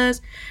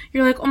because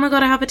you're like, oh my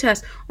god, I have a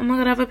test, oh my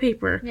god, I have a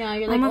paper, yeah,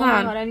 you're like, oh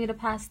my god, I need to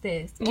pass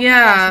this,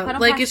 yeah,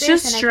 like it's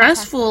just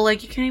stressful.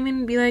 Like you can't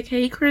even be like,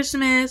 hey,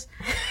 Christmas.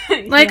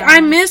 Like I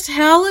missed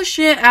hella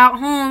shit at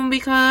home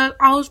because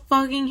I was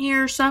fucking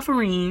here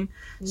suffering.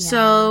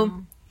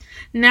 So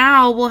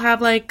now we'll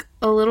have like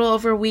a little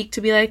over a week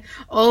to be like,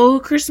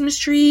 oh, Christmas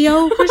tree,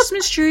 oh,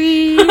 Christmas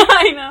tree.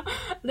 I know.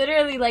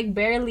 Literally, like,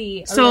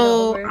 barely.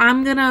 So,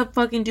 I'm gonna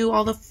fucking do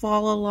all the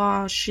fall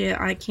law shit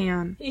I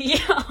can.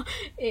 Yeah.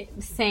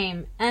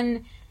 Same.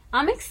 And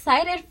I'm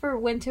excited for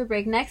winter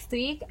break next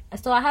week.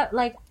 So, I have,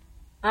 like,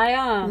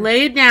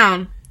 lay it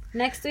down.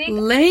 Next week,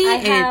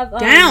 I have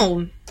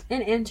down.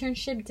 An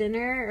internship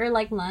dinner or,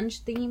 like,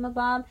 lunch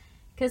thingy-mabob.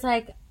 Because,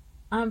 like,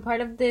 I'm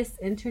part of this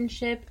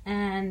internship,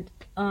 and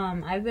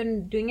I've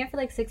been doing it for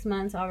like 6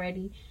 months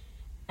already.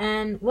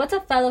 And what's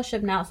a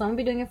fellowship now? So I'm gonna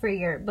be doing it for a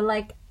year. But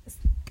like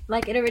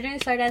it originally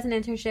started as an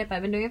internship.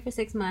 I've been doing it for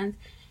 6 months,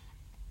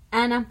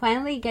 and I'm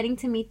finally getting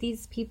to meet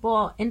these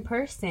people in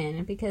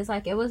person because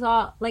like it was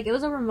a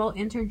remote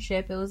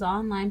internship. It was all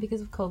online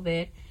because of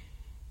COVID,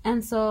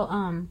 and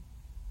so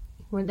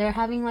when they're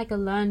having like a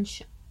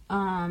lunch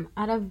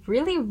at a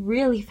really,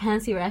 really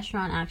fancy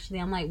restaurant, actually.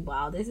 I'm like,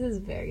 wow, this is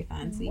very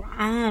fancy.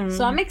 Wow.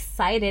 So I'm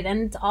excited,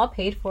 and it's all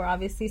paid for,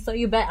 obviously. So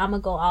you bet I'm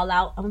gonna go all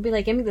out. I'm gonna be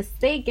like, give me the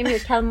steak, give me the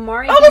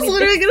calamari. I was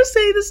literally gonna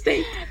say the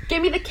steak.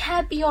 Give me the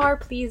caviar,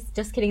 please.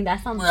 Just kidding,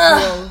 that sounds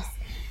gross.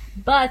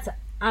 But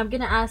I'm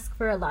gonna ask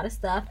for a lot of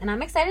stuff, and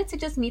I'm excited to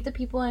just meet the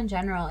people in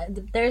general.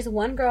 There's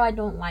one girl I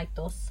don't like,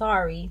 though.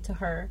 Sorry to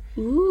her.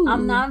 Ooh.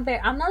 I'm not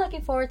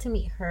looking forward to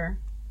meet her.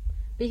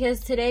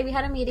 Because today we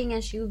had a meeting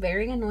and she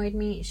very annoyed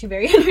me. She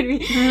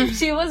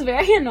was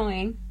very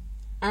annoying.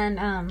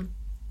 And,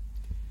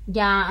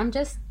 yeah,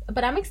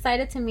 but I'm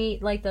excited to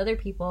meet, like, the other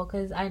people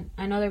because I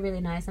know they're really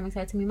nice. I'm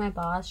excited to meet my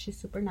boss. She's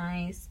super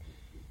nice.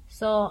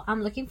 So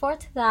I'm looking forward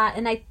to that.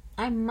 And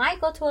I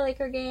might go to a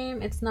Laker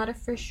game. It's not a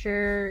for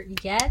sure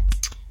yet.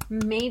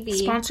 Maybe.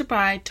 Sponsored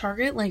by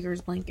Target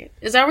Lakers blanket.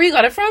 Is that where you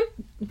got it from?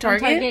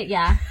 Target,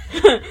 yeah.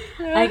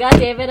 I got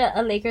David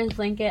a Lakers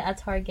blanket at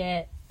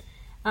Target.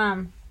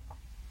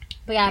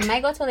 But yeah, I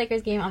might go to a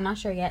Lakers game. I'm not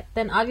sure yet.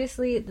 Then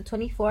obviously the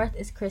 24th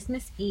is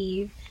Christmas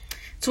Eve.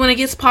 It's when it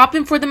gets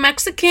popping for the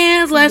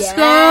Mexicans. Let's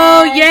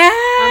go. Yeah.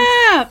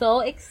 I'm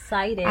so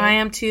excited. I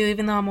am too,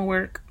 even though I'm at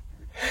work.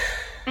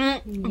 Yeah.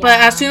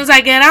 But as soon as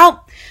I get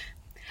out,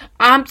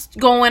 I'm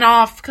going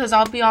off because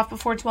I'll be off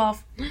before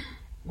 12.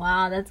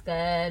 Wow, that's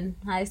good.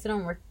 I still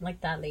don't work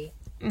like that late.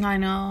 I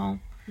know.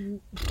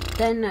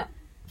 Then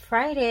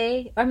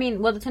Friday, the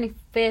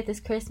 25th is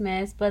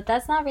Christmas, but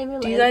that's not really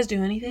like... Do you guys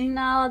do anything?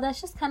 No,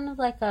 that's just kind of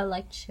like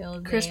a chill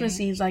day. Christmas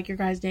Eve's like your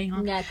guys' day,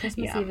 huh? Yeah,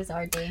 Christmas Eve is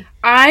our day.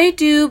 I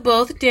do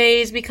both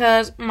days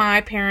because my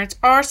parents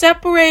are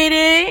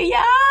separated.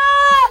 Yeah!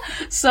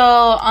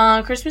 So,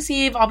 Christmas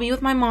Eve, I'll be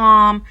with my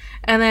mom,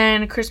 and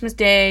then Christmas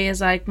Day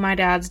is like my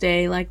dad's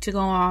day, like to go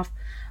off.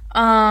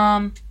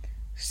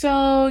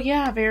 So,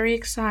 yeah, very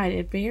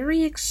excited.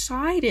 Very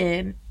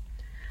excited.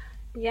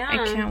 Yeah. I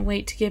can't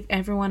wait to give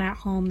everyone at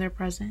home their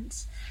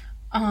presents.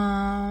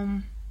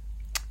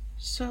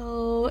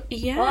 So,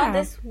 yeah.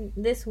 Well,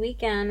 this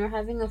weekend, we're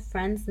having a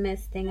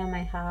Friendsmas thing at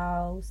my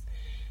house.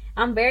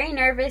 I'm very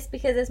nervous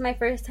because it's my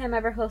first time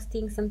ever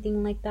hosting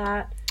something like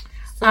that.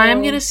 So,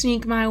 I'm gonna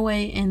sneak my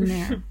way in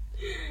there.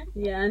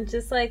 yeah, I'm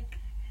just like,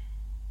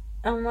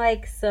 I'm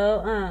like,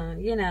 so,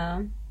 you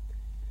know,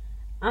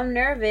 I'm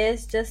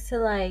nervous just to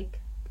like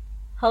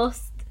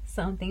host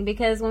something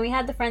because when we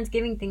had the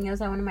Friendsgiving thing, it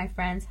was at one of my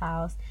friend's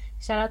house.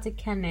 Shout out to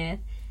Kenneth.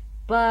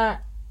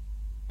 But,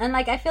 and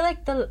like, I feel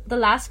like the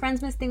last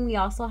Friendsmas thing we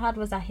also had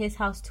was at his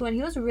house too, and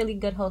he was a really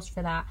good host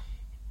for that.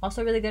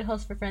 Also, a really good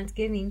host for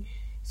Friendsgiving.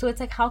 So it's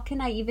like, how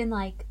can I even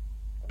like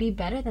be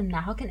better than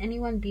that? How can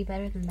anyone be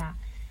better than that?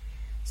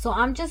 So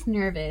I'm just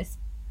nervous.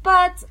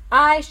 But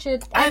I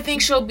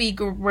think she'll be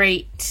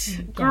great.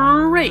 Yeah,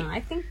 Great. I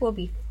think we'll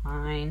be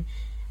fine.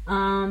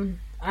 I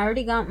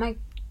already got my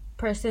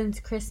person's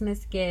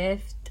Christmas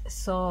gift,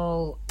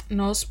 so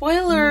no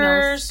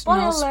spoilers.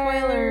 No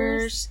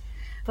spoilers.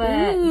 But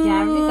yeah,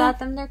 I already got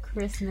them their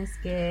Christmas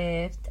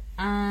gift.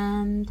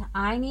 And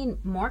I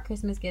need more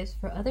Christmas gifts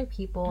for other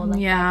people.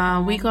 Like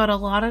yeah, we got a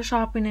lot of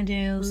shopping to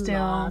do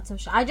still.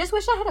 I just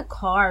wish I had a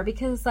car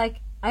because, like,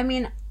 I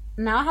mean,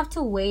 now I have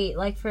to wait,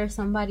 like, for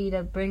somebody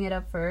to bring it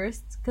up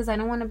first because I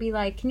don't want to be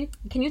like, can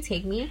you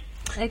take me?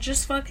 Like,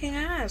 just fucking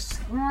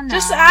ask. Oh, no.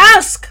 Just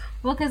ask.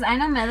 Well, because I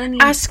know Melanie.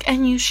 Ask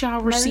and you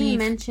shall receive. Melanie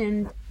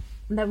mentioned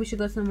that we should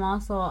go to the mall,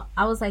 so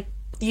I was like,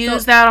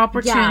 use that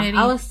opportunity.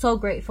 Yeah, I was so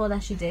grateful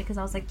that she did because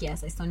I was like,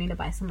 yes, I still need to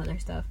buy some other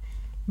stuff.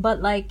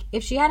 But, like,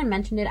 if she hadn't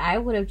mentioned it, I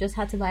would have just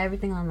had to buy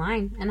everything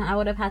online. And I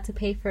would have had to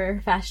pay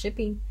for fast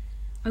shipping.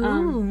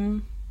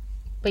 Ooh.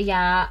 But,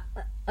 yeah,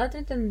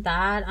 other than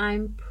that,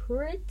 I'm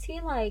pretty,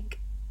 like...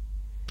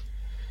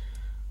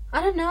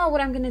 I don't know what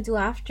I'm going to do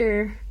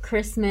after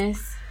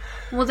Christmas.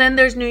 Well, then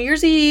there's New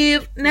Year's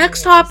Eve.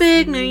 Next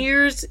topic, New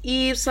Year's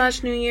Eve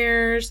 / New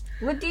Year's.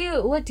 What do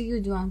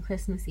you do on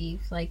Christmas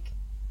Eve? Like,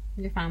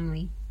 your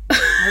family?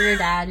 Or your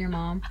dad, your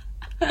mom?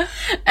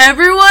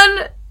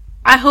 Everyone...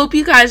 I hope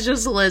you guys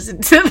just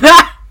listen to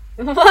that.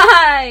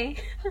 Why?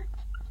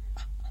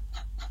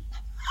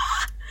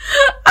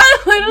 I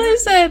literally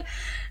said,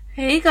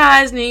 hey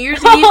guys, New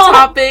Year's Eve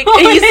topic.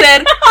 And you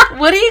said,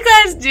 what do you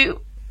guys do?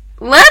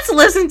 Let's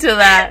listen to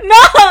that.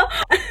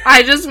 No!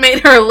 I just made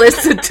her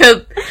listen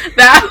to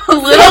that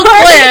little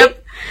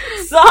clip.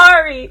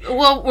 Sorry.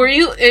 Well,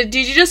 did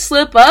you just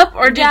slip up?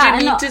 Or did you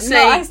need to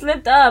say... No, I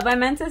slipped up. I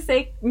meant to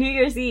say New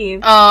Year's Eve.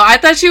 Oh, I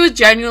thought she was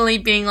genuinely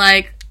being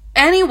like,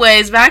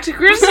 anyways, back to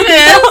Christmas.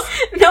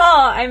 No,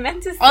 I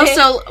meant to say...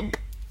 Also,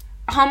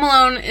 Home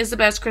Alone is the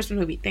best Christmas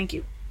movie. Thank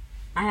you.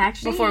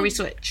 Before we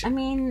switch. I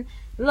mean,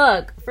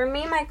 look, for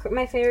me,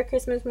 my favorite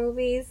Christmas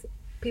movies,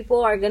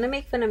 people are going to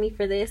make fun of me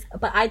for this,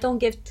 but I don't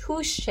give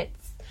two shits.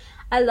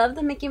 I love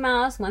the Mickey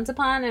Mouse Once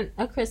Upon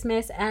a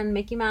Christmas and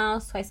Mickey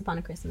Mouse Twice Upon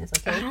a Christmas,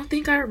 okay? I don't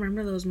think I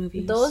remember those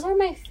movies. Those are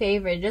my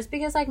favorite, just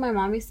because, like, my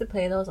mom used to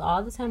play those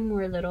all the time when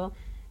we were little.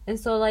 And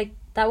so, like,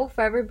 that will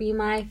forever be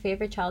my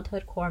favorite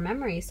childhood core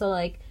memory. So,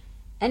 like,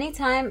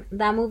 anytime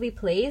that movie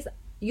plays,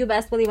 you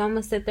best believe I'm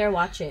going to sit there and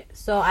watch it.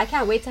 So, I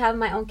can't wait to have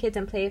my own kids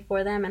and play it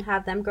for them and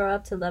have them grow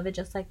up to love it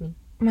just like me.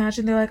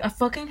 Imagine they're like, I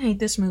fucking hate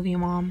this movie,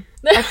 Mom.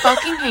 I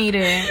fucking hate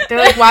it. They're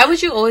like, why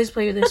would you always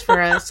play this for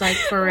us? Like,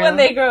 for real. When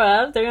they grow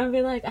up, they're going to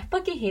be like, I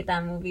fucking hate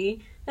that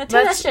movie. Now,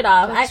 turn that shit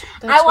off.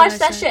 I watch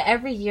that shit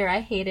every year.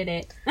 I hated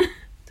it.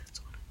 That's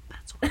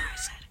what I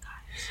said,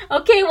 guys.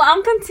 Okay, well,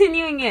 I'm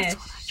continuing it.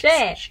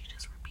 Shit. She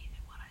just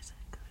repeated what I said,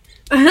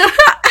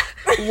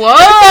 guys.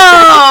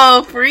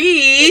 Whoa,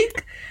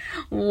 freak.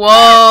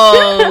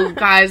 Whoa,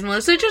 guys,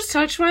 Melissa just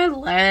touched my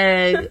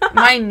leg,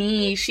 my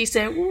knee. She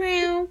said,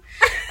 "Wow."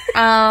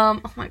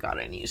 Oh my god,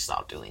 I need to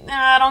stop doing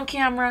that on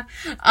camera.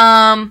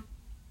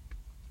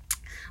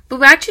 But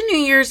back to New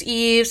Year's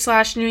Eve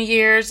 / New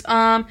Year's.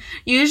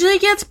 Usually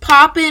gets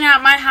popping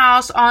at my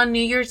house on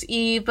New Year's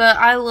Eve, but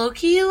I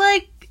low-key,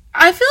 like,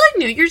 I feel like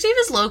New Year's Eve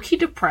is low-key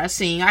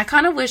depressing. I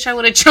kind of wish I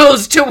would have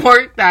chose to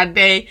work that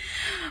day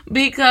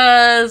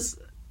because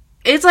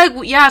it's like,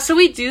 yeah, so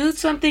we do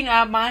something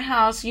at my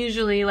house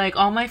usually. Like,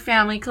 all my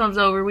family comes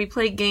over. We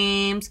play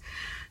games,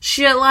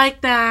 shit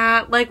like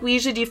that, like we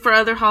usually do for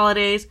other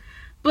holidays.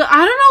 But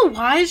I don't know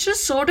why it's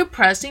just so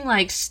depressing,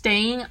 like,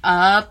 staying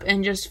up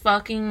and just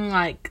fucking,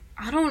 like,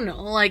 I don't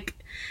know, like,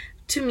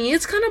 to me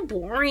it's kind of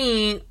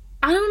boring.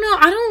 I don't know.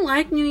 I don't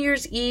like New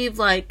Year's Eve,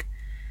 like,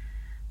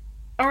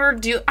 I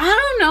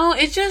don't know.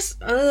 It's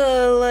just,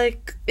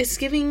 like, it's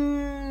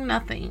giving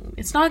nothing.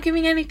 It's not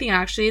giving anything,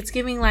 actually. It's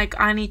giving, like,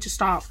 I need to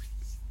stop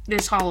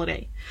this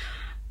holiday.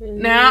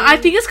 Now, I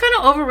think it's kind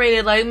of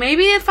overrated. Like,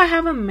 maybe if I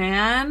have a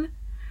man,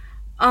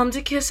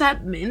 to kiss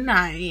at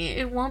midnight,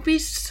 it won't be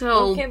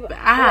so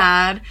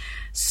bad.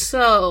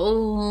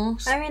 So,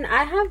 I mean,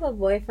 I have a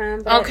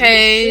boyfriend, but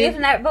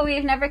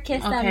we've never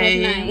kissed at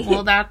midnight.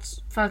 Well,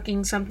 that's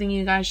fucking something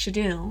you guys should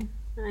do.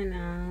 I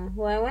know.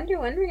 Well, I wonder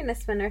when we're gonna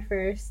spend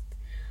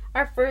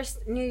our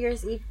first New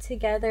Year's Eve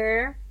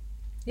together.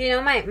 You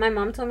know, my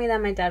mom told me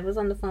that my dad was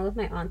on the phone with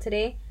my aunt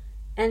today,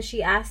 and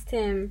she asked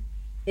him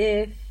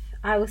if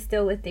I was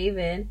still with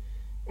David,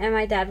 and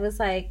my dad was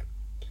like,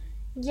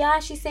 yeah,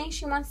 she's saying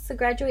she wants to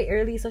graduate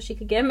early so she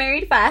could get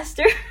married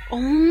faster.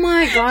 Oh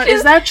my god,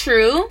 is that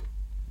true?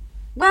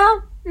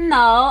 Well,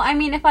 no. I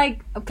mean, if I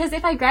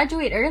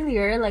graduate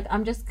earlier, like,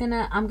 I'm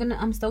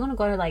still gonna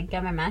go to, like,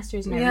 get my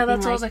master's and everything. Yeah,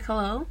 that's like, what I was like,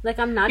 hello? Like,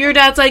 I'm not... Your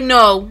dad's like,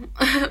 no.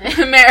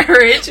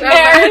 Marriage.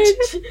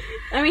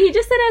 I mean, he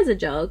just said it as a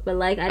joke, but,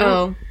 like, I don't...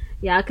 Oh.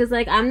 Yeah, because,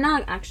 like, I'm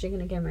not actually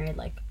gonna get married,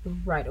 like,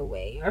 right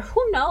away. Or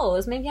who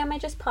knows? Maybe I might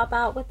just pop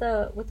out with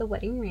a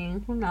wedding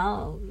ring. Who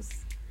knows?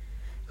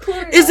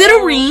 Is it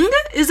a ring?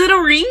 Is it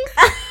a ring?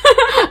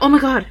 Oh, my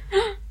God.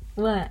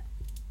 What?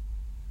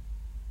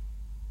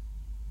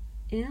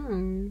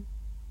 Ew.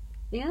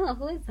 Ew,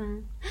 who is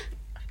that?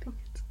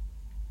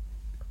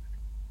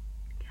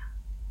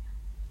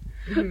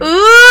 Ooh.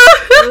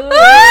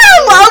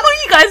 I love when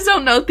you guys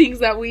don't know things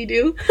that we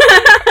do.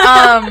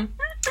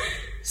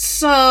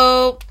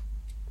 So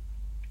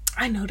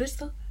I noticed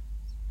the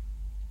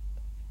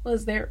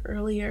was there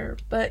earlier,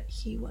 but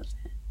he wasn't.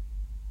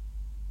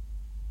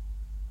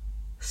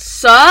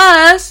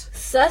 Sus.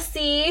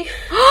 Sussy.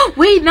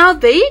 Wait, now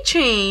they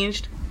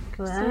changed.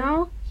 What? So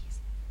now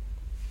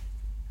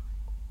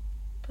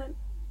but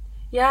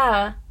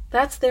yeah,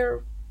 that's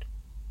their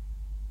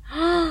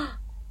hold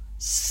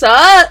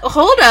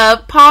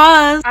up,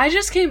 pause. I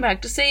just came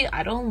back to say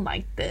I don't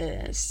like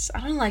this.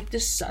 I don't like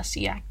this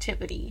sussy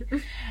activity.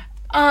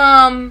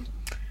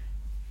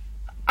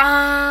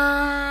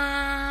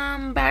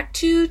 Back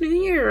to New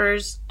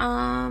Year's.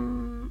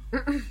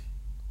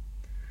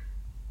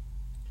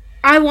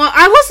 I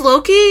was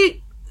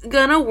low-key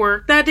gonna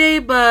work that day,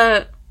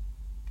 but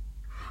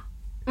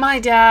my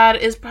dad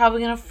is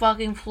probably gonna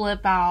fucking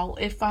flip out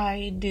if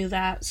I do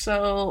that.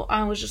 So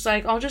I was just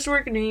like, I'll just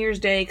work New Year's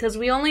Day, because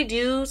we only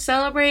do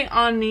celebrate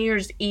on New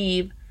Year's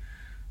Eve.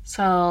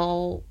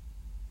 So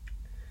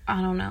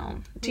I don't know.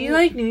 Do you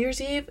like New Year's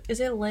Eve?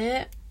 Is it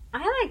lit?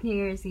 I like New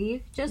Year's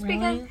Eve just Really?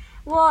 because.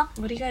 Well,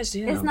 what do you guys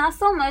do? It's not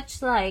so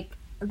much like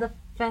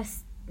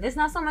It's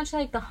not so much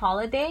like the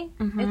holiday.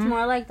 Mm-hmm. It's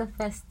more like the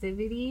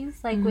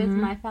festivities, like with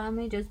my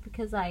family. Just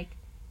because, like,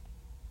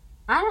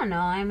 I don't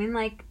know. I mean,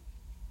 like,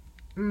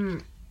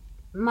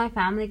 my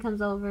family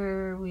comes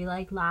over. We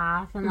like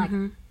laugh and like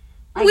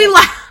we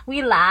laugh.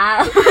 We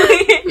laugh.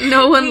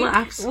 No one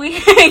laughs. We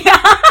hang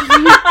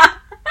out.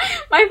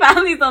 My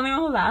family's the only one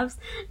who laughs.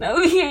 No,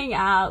 we hang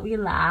out. We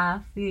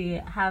laugh. We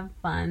have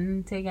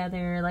fun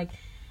together. Like,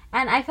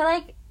 and I feel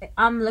like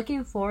I'm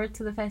looking forward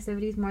to the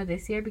festivities more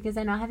this year because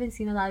I know I haven't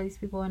seen a lot of these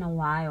people in a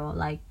while.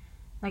 Like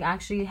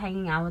actually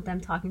hanging out with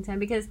them, talking to them.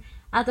 Because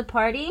at the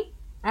party,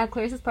 at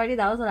Clarissa's party,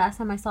 that was the last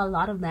time I saw a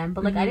lot of them.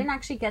 But like I didn't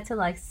actually get to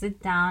like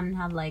sit down and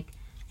have like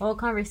a whole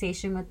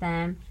conversation with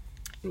them.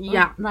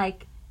 Yeah.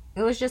 Like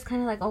it was just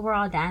kind of like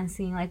overall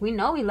dancing. Like we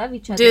know we love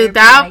each other. Dude,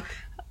 that like,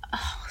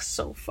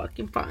 so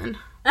fucking fun.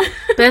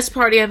 Best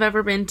party I've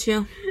ever been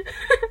to.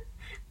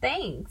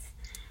 Thanks.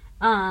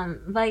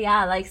 But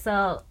yeah, like,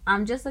 so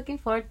I'm just looking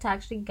forward to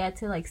actually get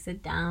to like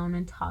sit down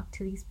and talk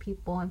to these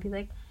people and be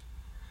like,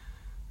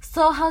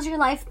 so how's your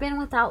life been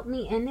without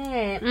me in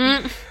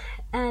it?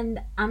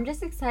 And I'm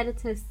just excited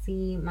to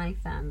see my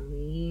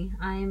family.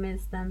 I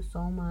miss them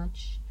so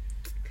much.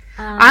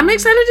 I'm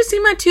excited to see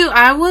my too.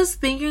 I was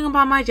thinking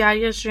about my dad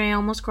yesterday. I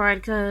almost cried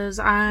because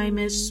I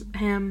miss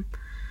him.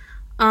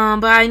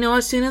 But I know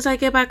as soon as I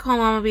get back home,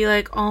 I'm gonna be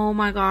like, oh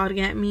my god,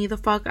 get me the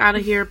fuck out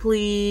of here,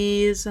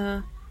 please.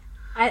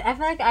 I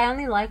feel like I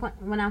only like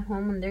when I'm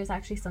home when there's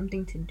actually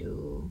something to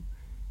do.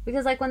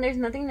 Because, like, when there's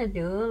nothing to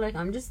do, like,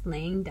 I'm just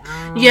laying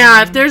down.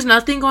 Yeah, if there's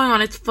nothing going on,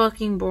 it's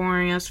fucking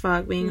boring as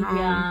fuck being home.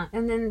 Yeah,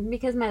 and then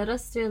because my little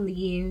sister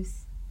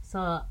leaves,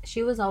 so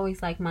she was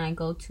always, like, my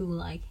go-to,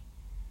 like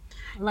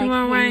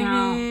hang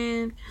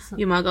out. So,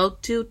 you my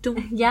go-to.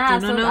 Yeah,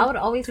 so I would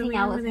always hang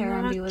out with her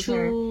and be with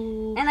her.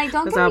 And, like,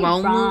 don't get me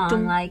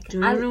wrong, like,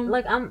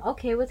 I'm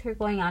okay with her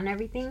going out and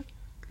everything.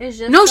 It's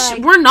just no, like,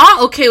 we're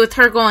not okay with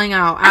her going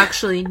out,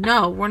 actually.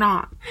 No, we're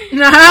not.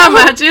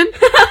 Imagine.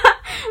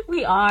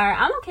 We are.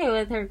 I'm okay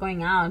with her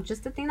going out.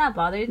 Just the thing that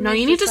bothers me. No,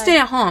 you need to stay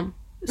at home.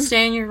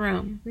 Stay in your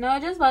room. No,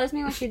 it just bothers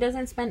me when she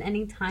doesn't spend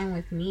any time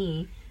with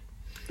me.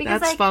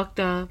 Because, that's fucked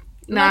up.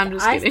 No, like, I'm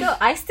just kidding.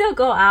 I still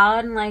go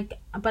out and like,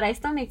 but I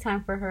still make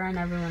time for her and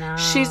everyone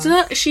else. She's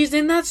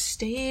in that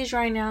stage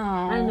right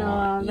now. I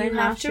know. You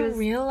have to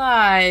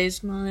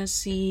realize,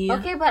 Melissa.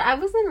 Okay, but I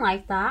wasn't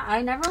like that.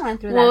 I never went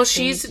through that. Well,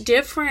 stage. she's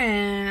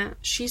different.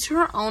 She's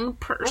her own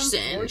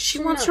person. She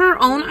wants her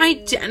own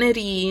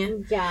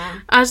identity.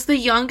 Yeah. As the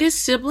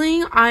youngest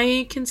sibling,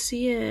 I can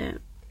see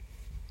it.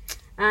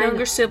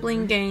 Younger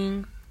sibling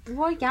gang.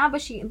 Well, yeah,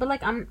 but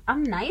like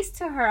I'm nice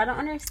to her. I don't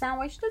understand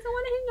why she doesn't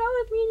want to hang out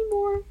with me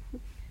anymore.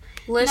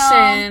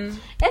 Listen, no,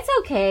 it's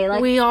okay.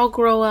 Like we all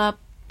grow up.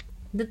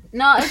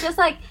 No, it's just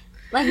like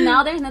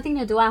now there's nothing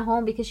to do at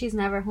home because she's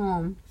never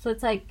home. So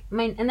it's like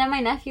and then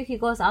my nephew, he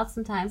goes out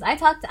sometimes. I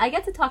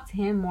get to talk to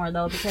him more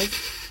though because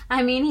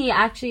I mean he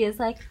actually is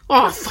like,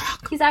 oh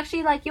fuck. He's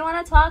actually like, you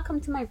want to talk? Come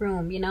to my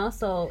room, you know.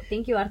 So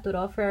thank you,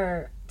 Arturo,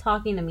 for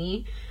talking to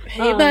me.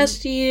 Hey,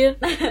 bestie.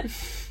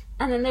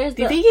 And then there's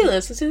do you think he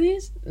listens to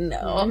these?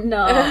 No.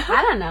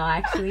 I don't know,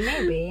 actually,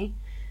 maybe.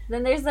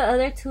 Then there's the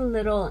other two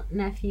little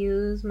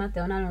nephews,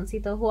 Mateo and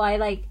Aloncito, who I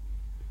like.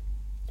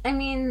 I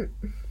mean,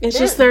 it's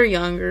just they're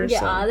younger.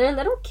 Yeah, so. they're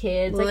little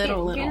kids.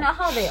 Little. You know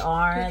how they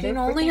are. You can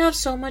only have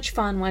so much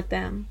fun with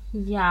them.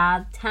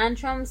 Yeah,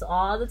 tantrums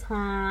all the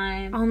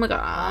time. Oh my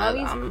god.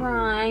 Always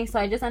crying. So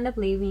I just end up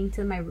leaving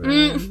to my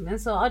room. And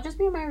so I'll just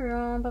be in my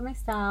room by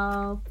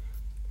myself.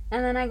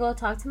 And then I go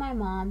talk to my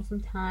mom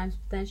sometimes.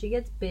 But then she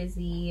gets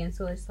busy. And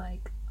so it's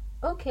like,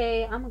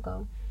 okay, I'm gonna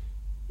go.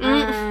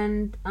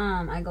 And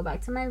I go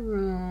back to my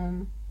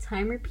room.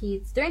 Time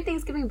repeats. During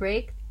Thanksgiving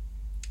break,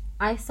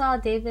 I saw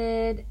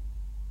David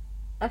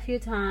a few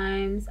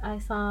times. I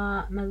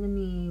saw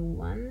Melanie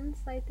once,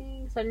 I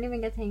think. So I didn't even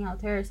get to hang out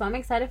with her. So I'm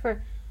excited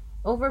for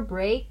over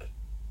break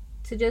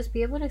to just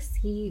be able to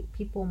see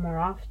people more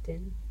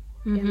often.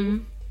 You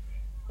know?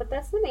 But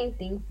that's the main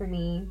thing for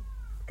me.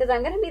 Because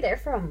I'm going to be there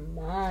for a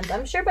month.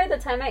 I'm sure by the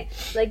time by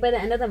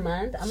the end of the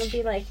month, I'm going to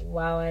be like,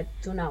 wow, I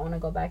do not want to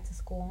go back to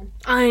school.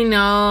 I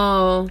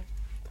know.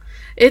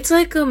 It's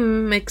like a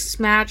mixed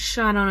match.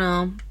 I don't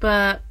know.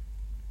 But...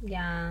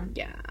 Yeah.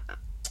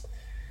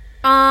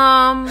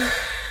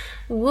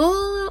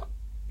 Well,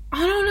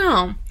 I don't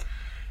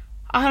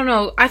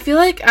know. I feel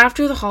like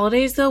after the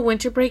holidays, though,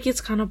 winter break gets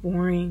kind of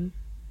boring.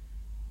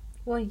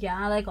 Well,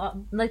 yeah, like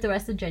the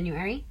rest of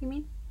January, you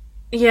mean?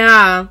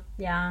 Yeah.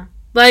 Yeah.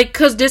 Like,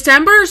 because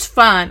December is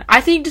fun.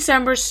 I think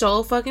December is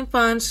so fucking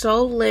fun,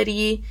 so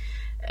litty.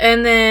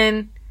 And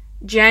then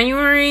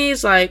January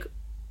is like,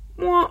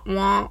 wah,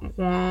 wah,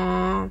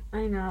 wah.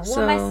 I know.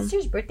 Well, my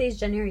sister's birthday is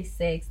January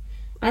 6th.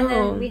 And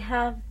then we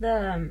have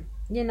the,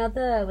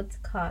 what's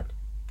it called?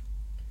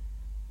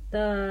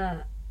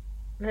 The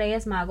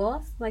Reyes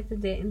Magos, like the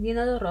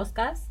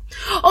roscas?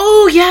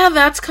 Oh, yeah,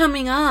 that's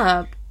coming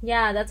up.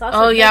 Yeah, that's also.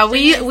 Oh, yeah,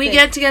 we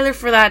get together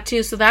for that,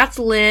 too, so that's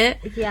lit.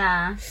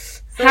 Yeah.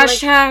 So,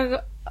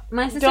 Hashtag,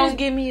 my don't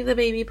give me the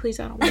baby, please,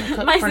 I don't want to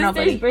cook my for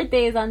nobody. sister's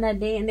birthday is on that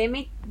day, and they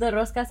make the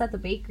roscas at the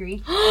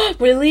bakery.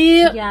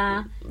 Really?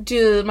 Yeah.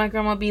 Dude, my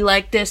grandma be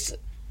like this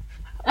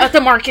at the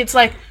markets,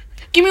 like,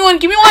 give me one.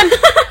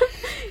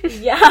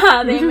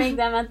 Yeah, they make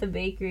them at the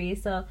bakery.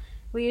 So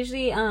we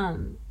usually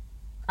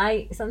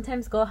I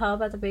sometimes go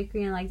help at the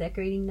bakery and like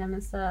decorating them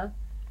and stuff.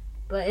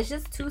 But it's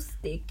just too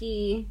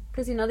sticky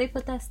because they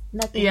put that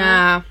thing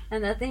on,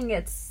 and that thing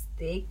gets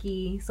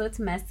sticky, so it's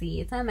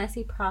messy. It's a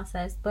messy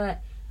process.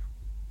 But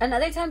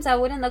another times I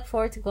wouldn't look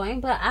forward to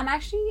going, but I'm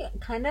actually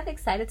kind of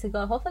excited to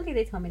go. Hopefully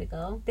they tell me to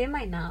go. They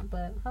might not,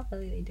 but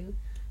hopefully they do.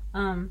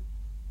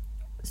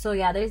 So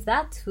yeah, there's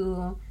that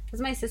too. It's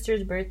my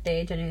sister's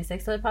birthday, January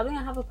 6th, so they're probably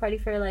gonna have a party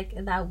for like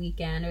that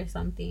weekend or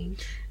something.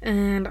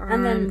 And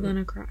I'm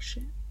gonna crash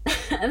it.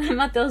 And then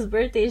Mateo's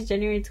birthday is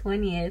January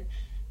 20th,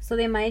 so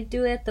they might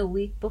do it the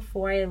week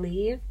before I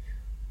leave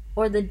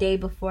or the day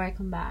before I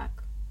come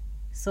back.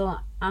 So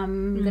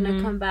I'm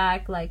gonna come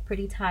back like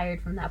pretty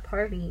tired from that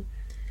party.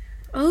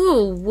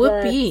 Oh,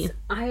 whoopee.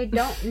 But I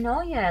don't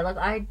know yet. Like,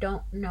 I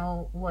don't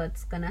know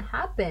what's gonna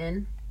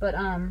happen. But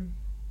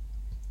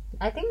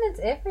I think that's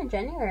it for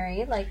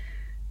January. Like,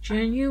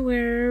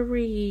 January.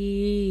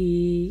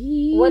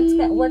 What's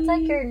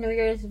like your New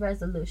Year's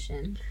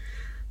resolution?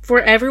 For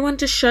everyone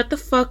to shut the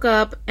fuck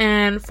up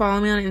and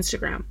follow me on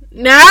Instagram.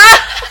 Nah.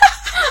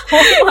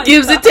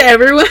 Gives it to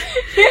everyone.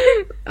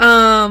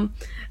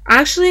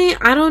 Actually,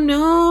 I don't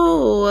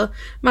know.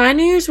 My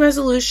New Year's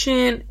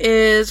resolution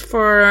is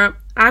for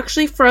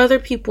other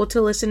people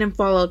to listen and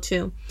follow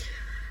too.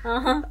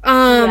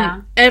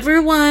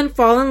 Everyone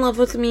fall in love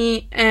with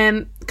me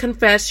and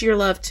confess your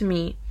love to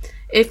me.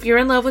 If you're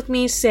in love with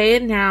me, say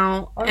it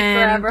now. Or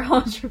forever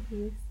hold your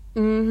peace.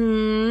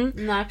 No,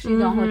 actually,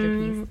 don't hold your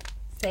peace.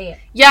 Say it.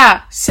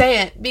 Yeah,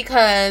 say it,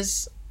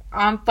 because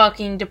I'm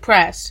fucking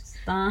depressed.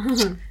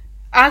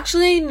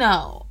 Actually,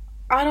 no.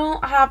 I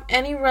don't have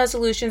any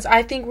resolutions.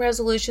 I think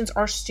resolutions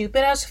are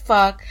stupid as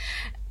fuck.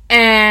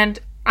 And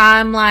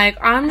I'm like,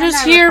 I'm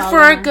just here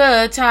for a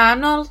good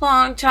time, not a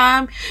long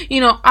time.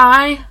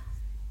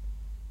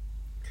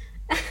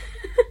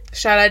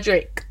 Shout out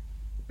Drake.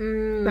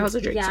 That was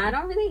a Drake song. I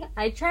don't really.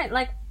 I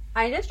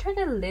just try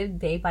to live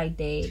day by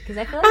day because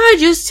I feel like I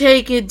just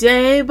take it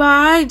day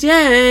by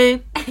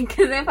day.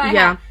 Because if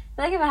I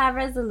have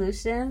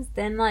resolutions,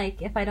 then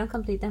like if I don't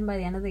complete them by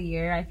the end of the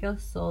year, I feel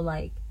so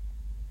like,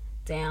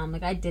 damn,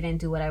 like I didn't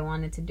do what I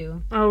wanted to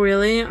do. Oh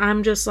really?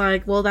 I'm just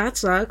like, well, that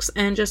sucks,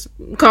 and just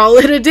call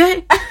it a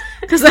day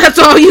because that's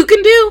all you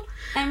can do.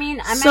 I mean,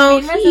 my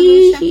main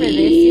resolution for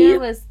this year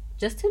was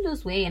just to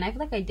lose weight, and I feel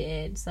like I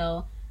did.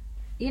 So,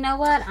 you know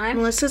what?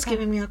 Melissa's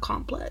giving me a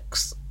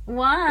complex.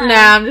 Why?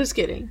 Nah, I'm just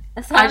kidding.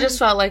 So I just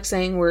felt like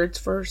saying words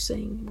for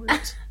saying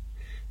words.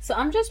 So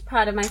I'm just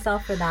proud of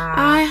myself for that.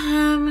 I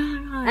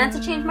am. And to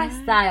change my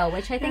style,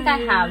 which I think I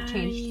have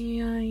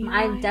changed.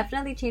 I've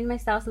definitely changed my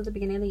style since the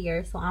beginning of the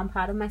year, so I'm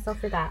proud of myself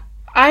for that.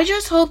 I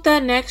just hope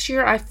that next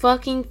year I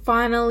fucking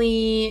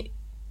finally...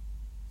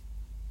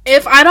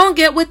 If I don't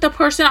get with the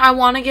person I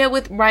want to get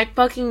with right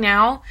fucking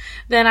now,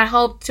 then I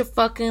hope to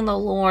fucking the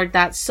Lord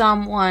that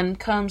someone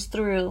comes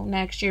through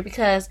next year,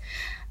 because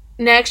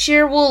next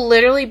year will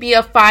literally be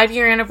a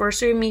 5-year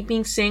anniversary of me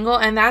being single,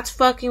 and that's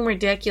fucking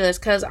ridiculous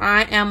because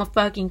I am a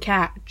fucking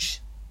catch.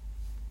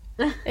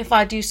 if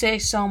I do say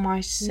so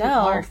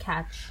myself. You are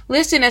catch.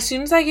 Listen, as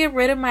soon as I get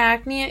rid of my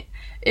acne,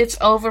 it's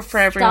over for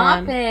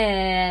everyone. Stop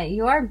it.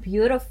 You are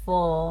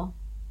beautiful.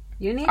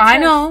 You need to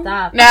stop.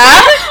 Nah.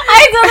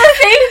 I do the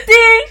same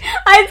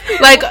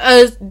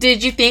thing.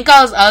 Did you think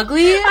I was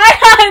ugly?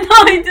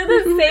 I do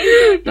the same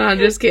thing. No, I'm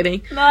just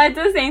kidding. No, I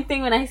do the same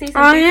thing when I say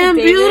something I am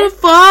to David,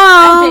 beautiful.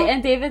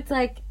 and David's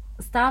like,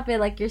 stop it,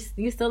 like,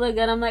 you still look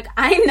good. I'm like,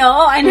 I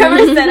know, I never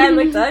said I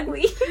looked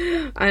ugly.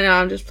 I know,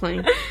 I'm just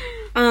playing.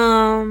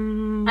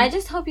 I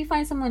just hope you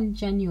find someone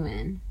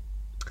genuine.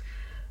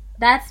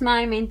 That's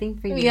my main thing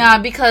for you. Yeah,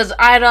 because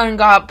I done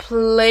got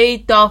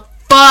played the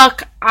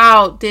fuck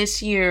out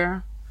this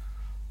year.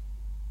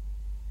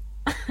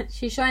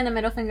 She's showing the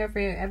middle finger for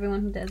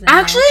everyone who doesn't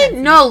Actually,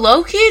 no,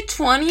 low-key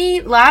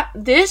 20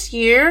 this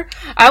year,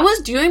 I was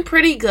doing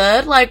pretty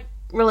good, like,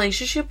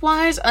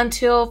 relationship-wise,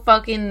 until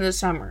fucking the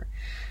summer.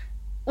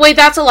 Wait,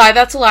 that's a lie,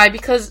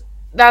 because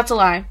that's a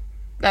lie.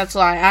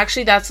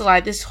 Actually, that's a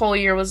lie. This whole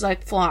year was,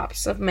 like,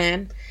 flops of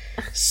men.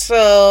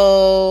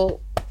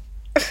 So...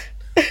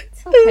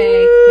 It's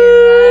okay,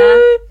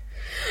 Kayla.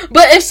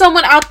 But if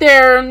someone out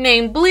there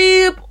named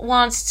Bleep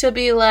wants to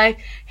be like,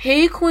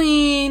 hey,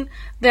 queen,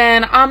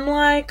 then I'm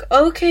like,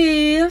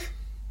 okay,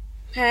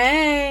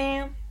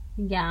 hey.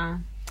 Yeah.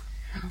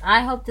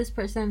 I hope this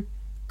person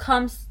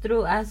comes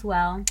through as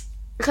well.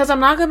 Because I'm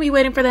not going to be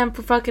waiting for them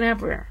for fucking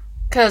ever.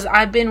 Because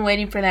I've been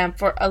waiting for them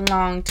for a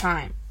long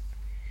time.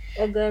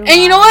 A good one.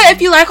 And you know what?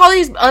 If you like all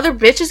these other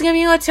bitches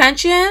giving you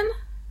attention,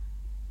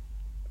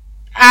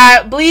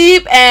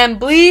 Bleep and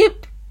Bleep,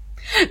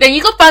 then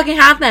you can fucking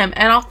have them.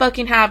 And I'll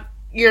fucking have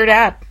your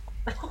dad.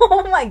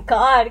 Oh my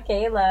god,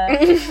 Kayla.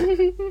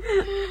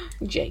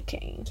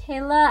 JK.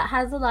 Kayla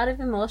has a lot of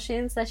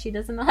emotions that she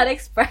doesn't know how to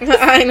express.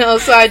 I know,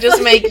 so I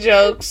just make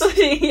jokes.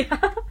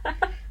 Yeah.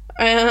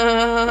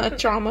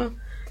 Trauma.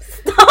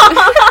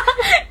 Stop.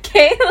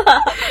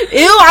 Kayla.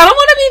 Ew, I don't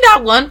want to be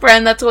that one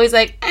friend that's always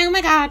like, oh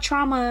my god,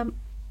 trauma.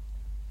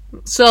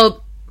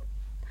 So,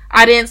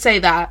 I didn't say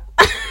that.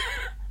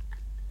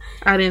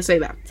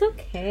 It's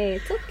okay.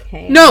 It's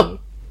okay. No.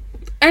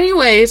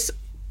 Anyways.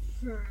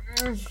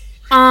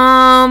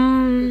 Oh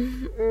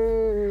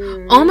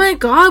my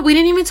god, we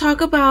didn't even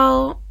talk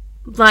about,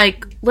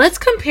 like, let's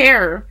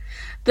compare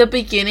the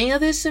beginning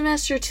of this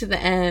semester to the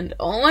end.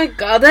 Oh my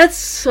god, that's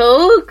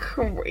so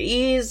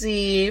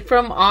crazy.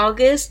 From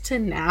August to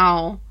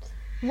now.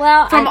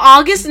 Well, from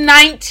August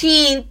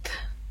 19th.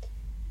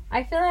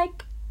 I feel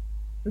like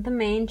the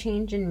main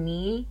change in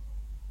me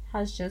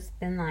has just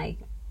been, like,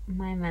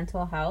 my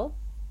mental health.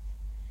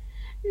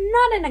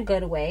 Not in a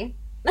good way.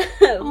 But,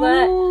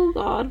 oh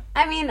god.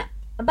 I mean,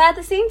 but at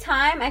the same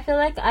time, I feel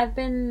like I've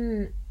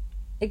been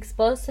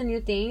exposed to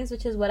new things,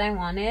 which is what I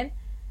wanted.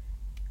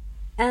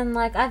 And,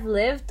 like, I've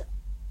lived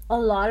a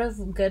lot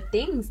of good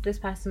things this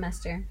past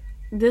semester.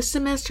 This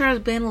semester has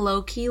been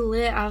low-key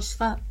lit as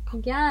fuck.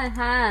 Yeah, it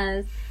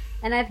has.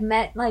 And I've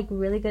met, like,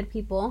 really good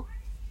people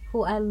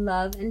who I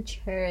love and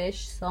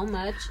cherish so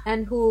much.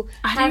 And who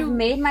have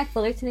made my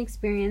Fullerton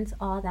experience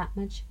all that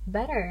much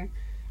better.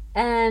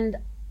 And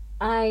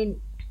I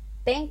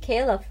thank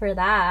Kayla for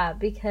that,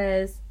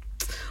 because...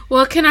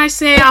 What can I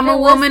say? I'm a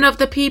woman of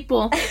the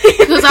people.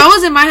 Because I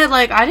was in my head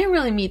like, I didn't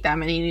really meet that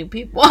many new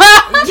people.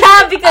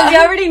 Yeah, because you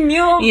already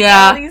knew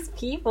all these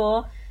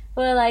people.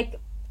 But, like,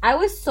 I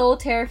was so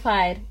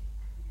terrified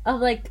of,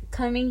 like,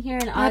 coming here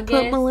in August.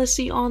 I put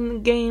Melissa on the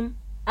game.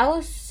 I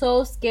was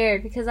so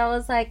scared because I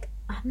was like,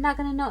 I'm not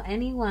going to know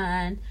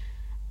anyone.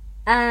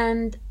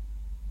 And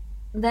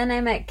then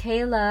I met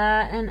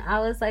Kayla and I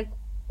was like,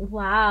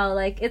 wow.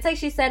 Like, it's like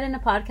she said in a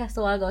podcast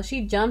a while ago,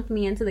 she jumped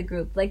me into the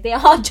group. Like, they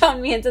all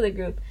jumped me into the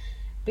group.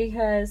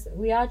 Because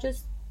we all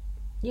just,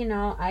 you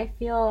know, I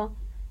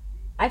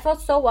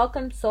felt so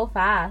welcomed so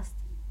fast.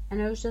 And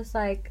it was just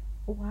like,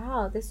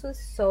 wow, this was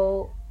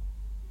so,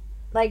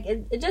 like,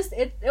 it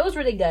was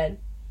really good.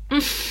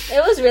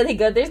 It was really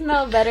good. There's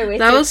no better way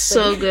to explain it. That was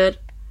so good.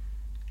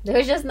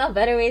 There's just no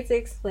better way to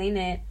explain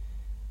it.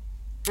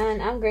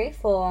 And I'm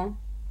grateful.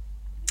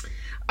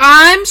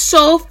 I'm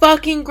so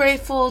fucking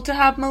grateful to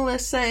have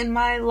Melissa in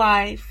my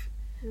life.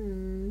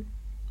 And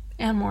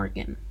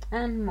Morgan.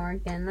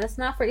 Let's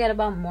not forget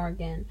about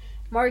Morgan.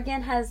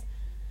 Morgan has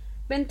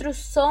been through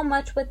so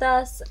much with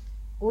us.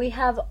 We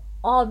have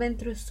all been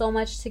through so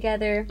much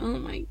together. Oh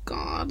my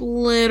god.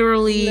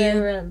 Literally.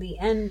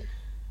 And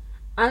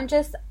I'm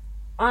just...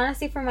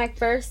 Honestly, for my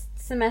first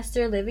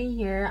semester living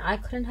here, I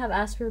couldn't have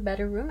asked for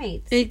better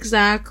roommates.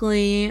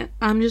 Exactly.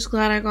 I'm just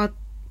glad I got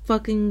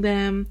fucking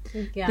them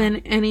than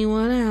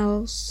anyone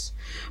else.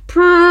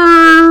 Period.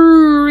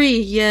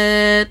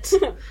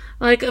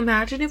 Like,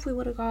 imagine if we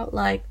would have got,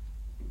 like...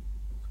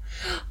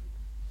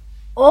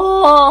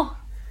 Oh!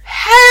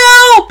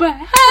 Help!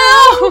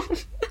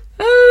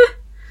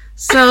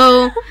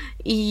 So,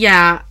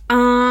 yeah.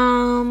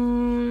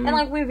 And,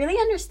 like, we really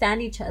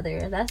understand each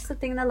other. That's the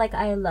thing that, like,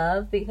 I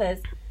love, because...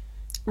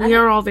 We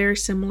are all very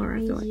similar, I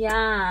feel like.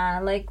 Yeah,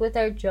 like, with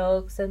our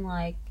jokes and,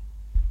 like...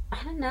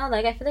 I don't know,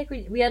 like, I feel like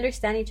we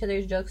understand each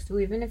other's jokes, too,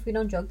 even if we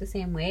don't joke the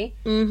same way.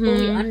 Mm-hmm. But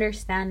we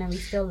understand and we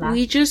still laugh.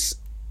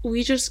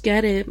 We just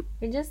get it.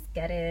 We just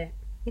get it.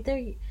 Either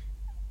you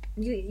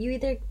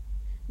either.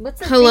 What's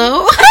the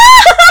Hello?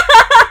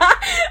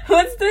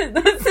 What's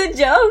the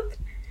joke?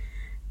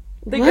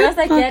 The What girls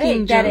that get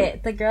fucking it, get joke?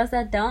 it. The girls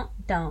that don't.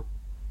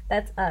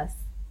 That's us.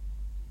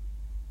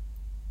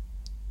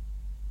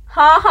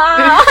 Ha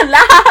ha!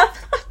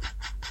 Laugh!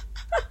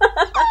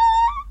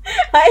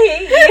 I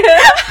hate you.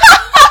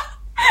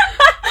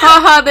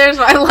 Haha, there's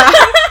my laugh.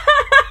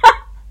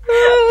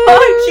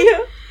 Fuck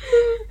you.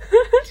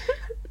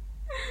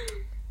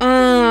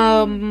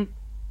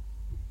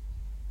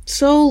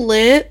 So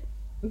lit.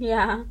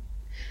 Yeah.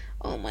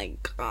 Oh my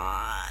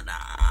god.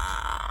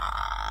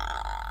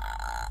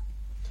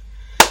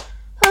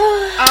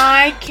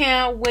 I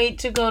can't wait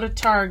to go to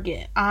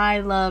Target. I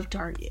love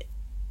Target.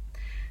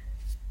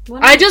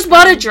 I just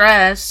bought a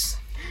dress.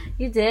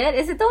 You did?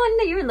 Is it the one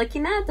that you were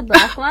looking at? The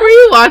black one? Were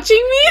you watching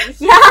me?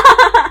 Yeah.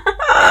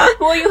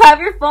 Well, you have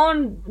your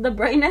phone, the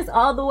brightness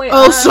all the way up.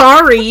 Oh,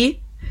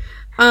 sorry.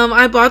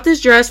 I bought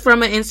this dress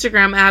from an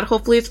Instagram ad.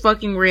 Hopefully it's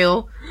fucking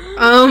real.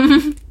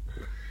 Let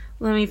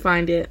me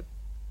find it.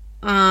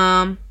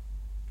 I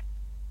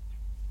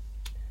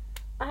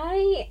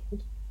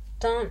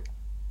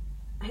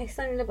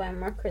still need to buy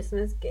more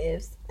Christmas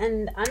gifts,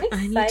 and I'm excited.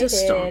 I need to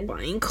stop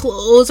buying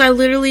clothes. I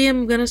literally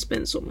am gonna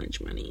spend so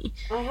much money.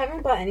 I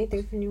haven't bought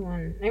anything for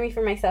anyone. I mean,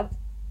 for myself.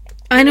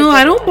 I know,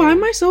 I don't buy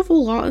myself a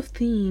lot of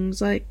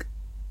things. Like,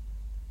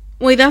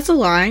 wait, that's a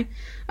lie.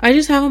 I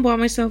just haven't bought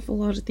myself a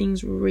lot of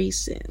things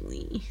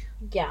recently.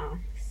 Yeah,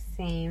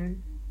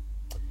 same.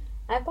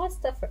 I bought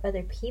stuff for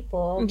other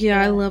people.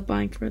 Yeah, I love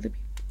buying for other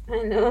people.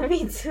 I know,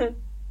 me too.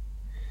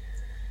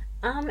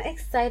 I'm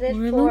excited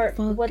for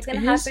what's gonna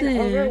happen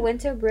over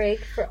winter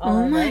break for all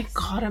of us. Oh my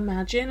god,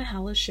 imagine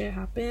hella shit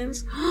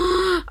happens.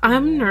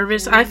 I'm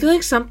nervous. I feel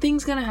like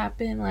something's gonna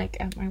happen, like,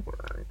 at my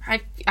work.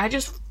 I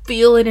just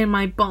feel it in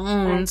my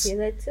bones. I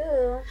feel it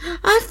too.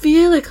 I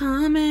feel it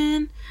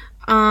coming.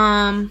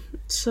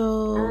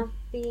 So... I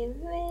feel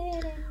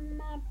it in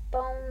my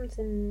bones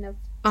enough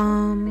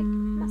to make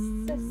my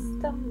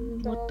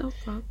system what the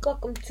fuck?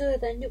 Welcome to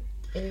the new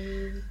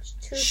age.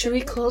 Should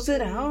we close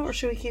it out, or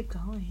should we keep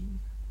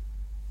going?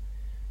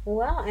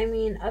 Well, I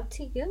mean, up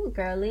to you,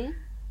 girly.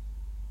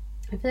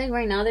 I feel like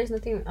right now there's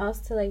nothing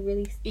else to, like,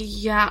 really...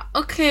 Yeah,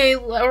 okay,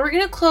 we're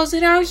gonna close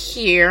it out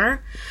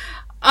here.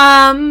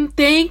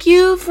 Thank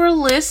you for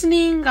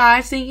listening,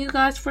 guys. Thank you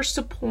guys for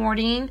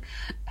supporting.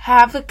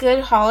 Have a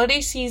good holiday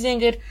season,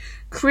 good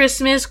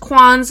Christmas,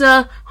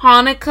 Kwanzaa,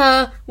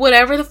 Hanukkah,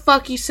 whatever the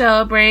fuck you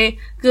celebrate.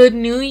 Good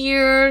New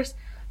Year's.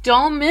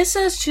 Don't miss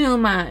us too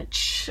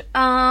much,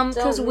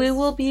 because we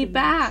will be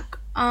back.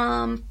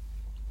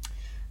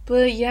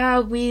 But yeah,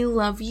 we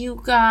love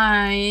you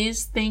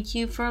guys. Thank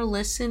you for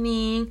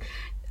listening.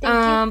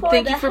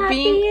 Thank you for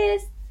being the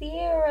happiest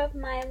year of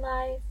my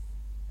life.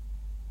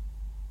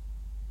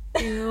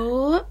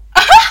 Ew.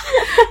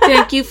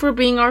 Thank you for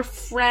being our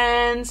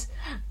friends.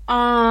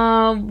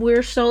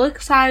 We're so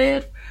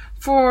excited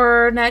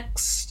for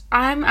next.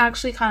 I'm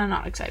actually kind of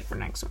not excited for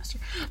next semester,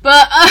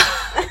 but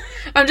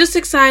I'm just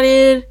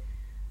excited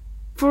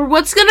for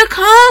what's gonna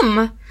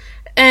come.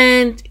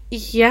 And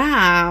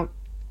yeah.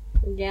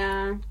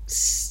 Yeah.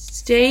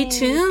 Stay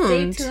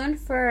tuned. Stay tuned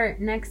for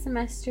next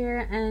semester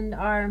and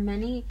our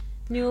many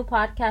new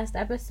podcast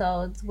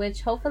episodes,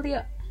 which hopefully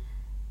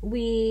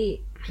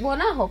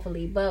not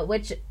hopefully, but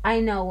which I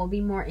know will be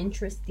more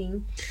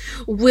interesting.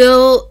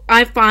 Will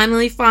I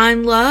finally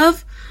find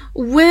love?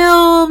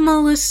 Will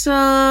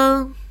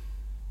Melissa?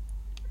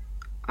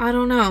 I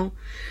don't know.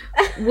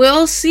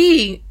 We'll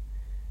see.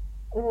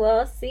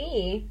 We'll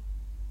see.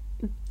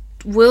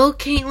 Will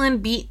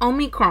Caitlin beat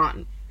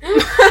Omicron?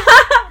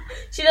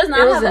 She does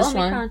not have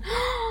Omicron.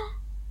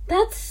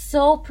 That's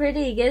so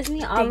pretty. It gives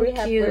me Aubrey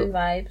Hepburn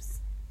vibes.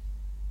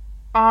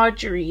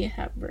 Audrey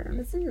Hepburn.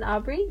 Isn't it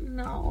Aubrey?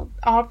 No.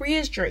 Aubrey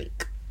is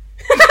Drake.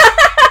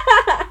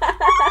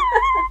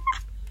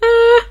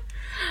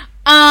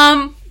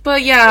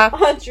 But yeah.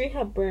 Audrey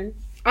Hepburn.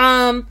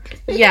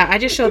 Yeah, I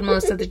just showed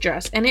Melissa the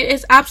dress. And it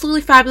is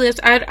absolutely fabulous.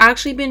 I'd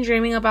actually been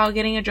dreaming about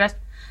getting a dress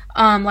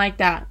like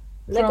that.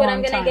 Look what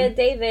I'm gonna get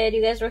David.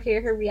 You guys will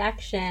hear her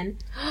reaction.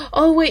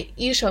 Oh, wait.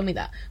 You showed me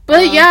that.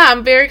 But yeah,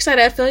 I'm very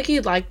excited. I feel like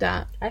he'd like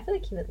that. I feel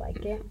like he would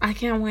like it. I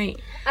can't wait.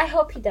 I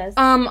hope he does.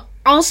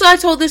 Also, I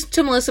told this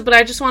to Melissa, but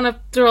I just want to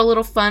throw a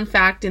little fun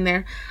fact in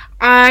there.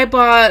 I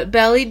bought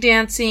belly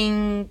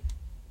dancing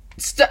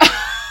stuff.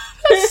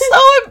 It's so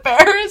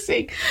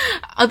embarrassing.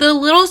 The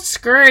little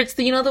skirts,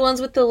 the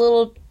ones with the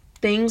little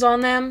things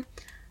on them.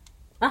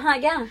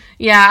 Yeah.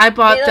 Yeah, I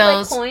bought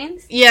those. Like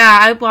coins? Yeah,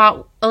 I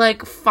bought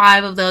like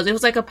 5 of those. It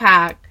was like a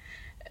pack,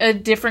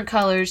 different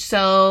colors.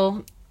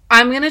 So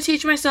I'm gonna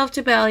teach myself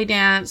to belly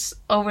dance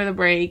over the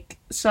break,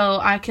 so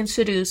I can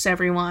seduce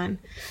everyone,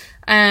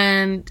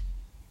 and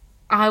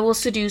I will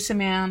seduce a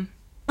man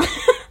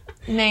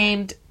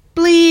named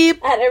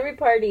Bleep. At every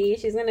party,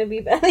 she's gonna be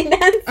belly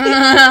dancing.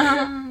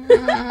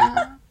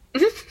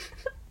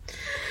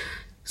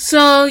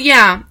 So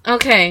yeah,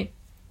 okay.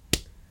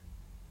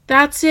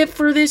 That's it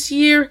for this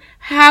year.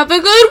 Have a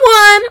good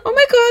one. Oh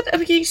my god,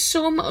 I'm getting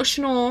so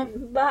emotional.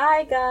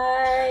 Bye,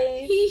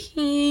 guys. Hee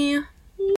hee.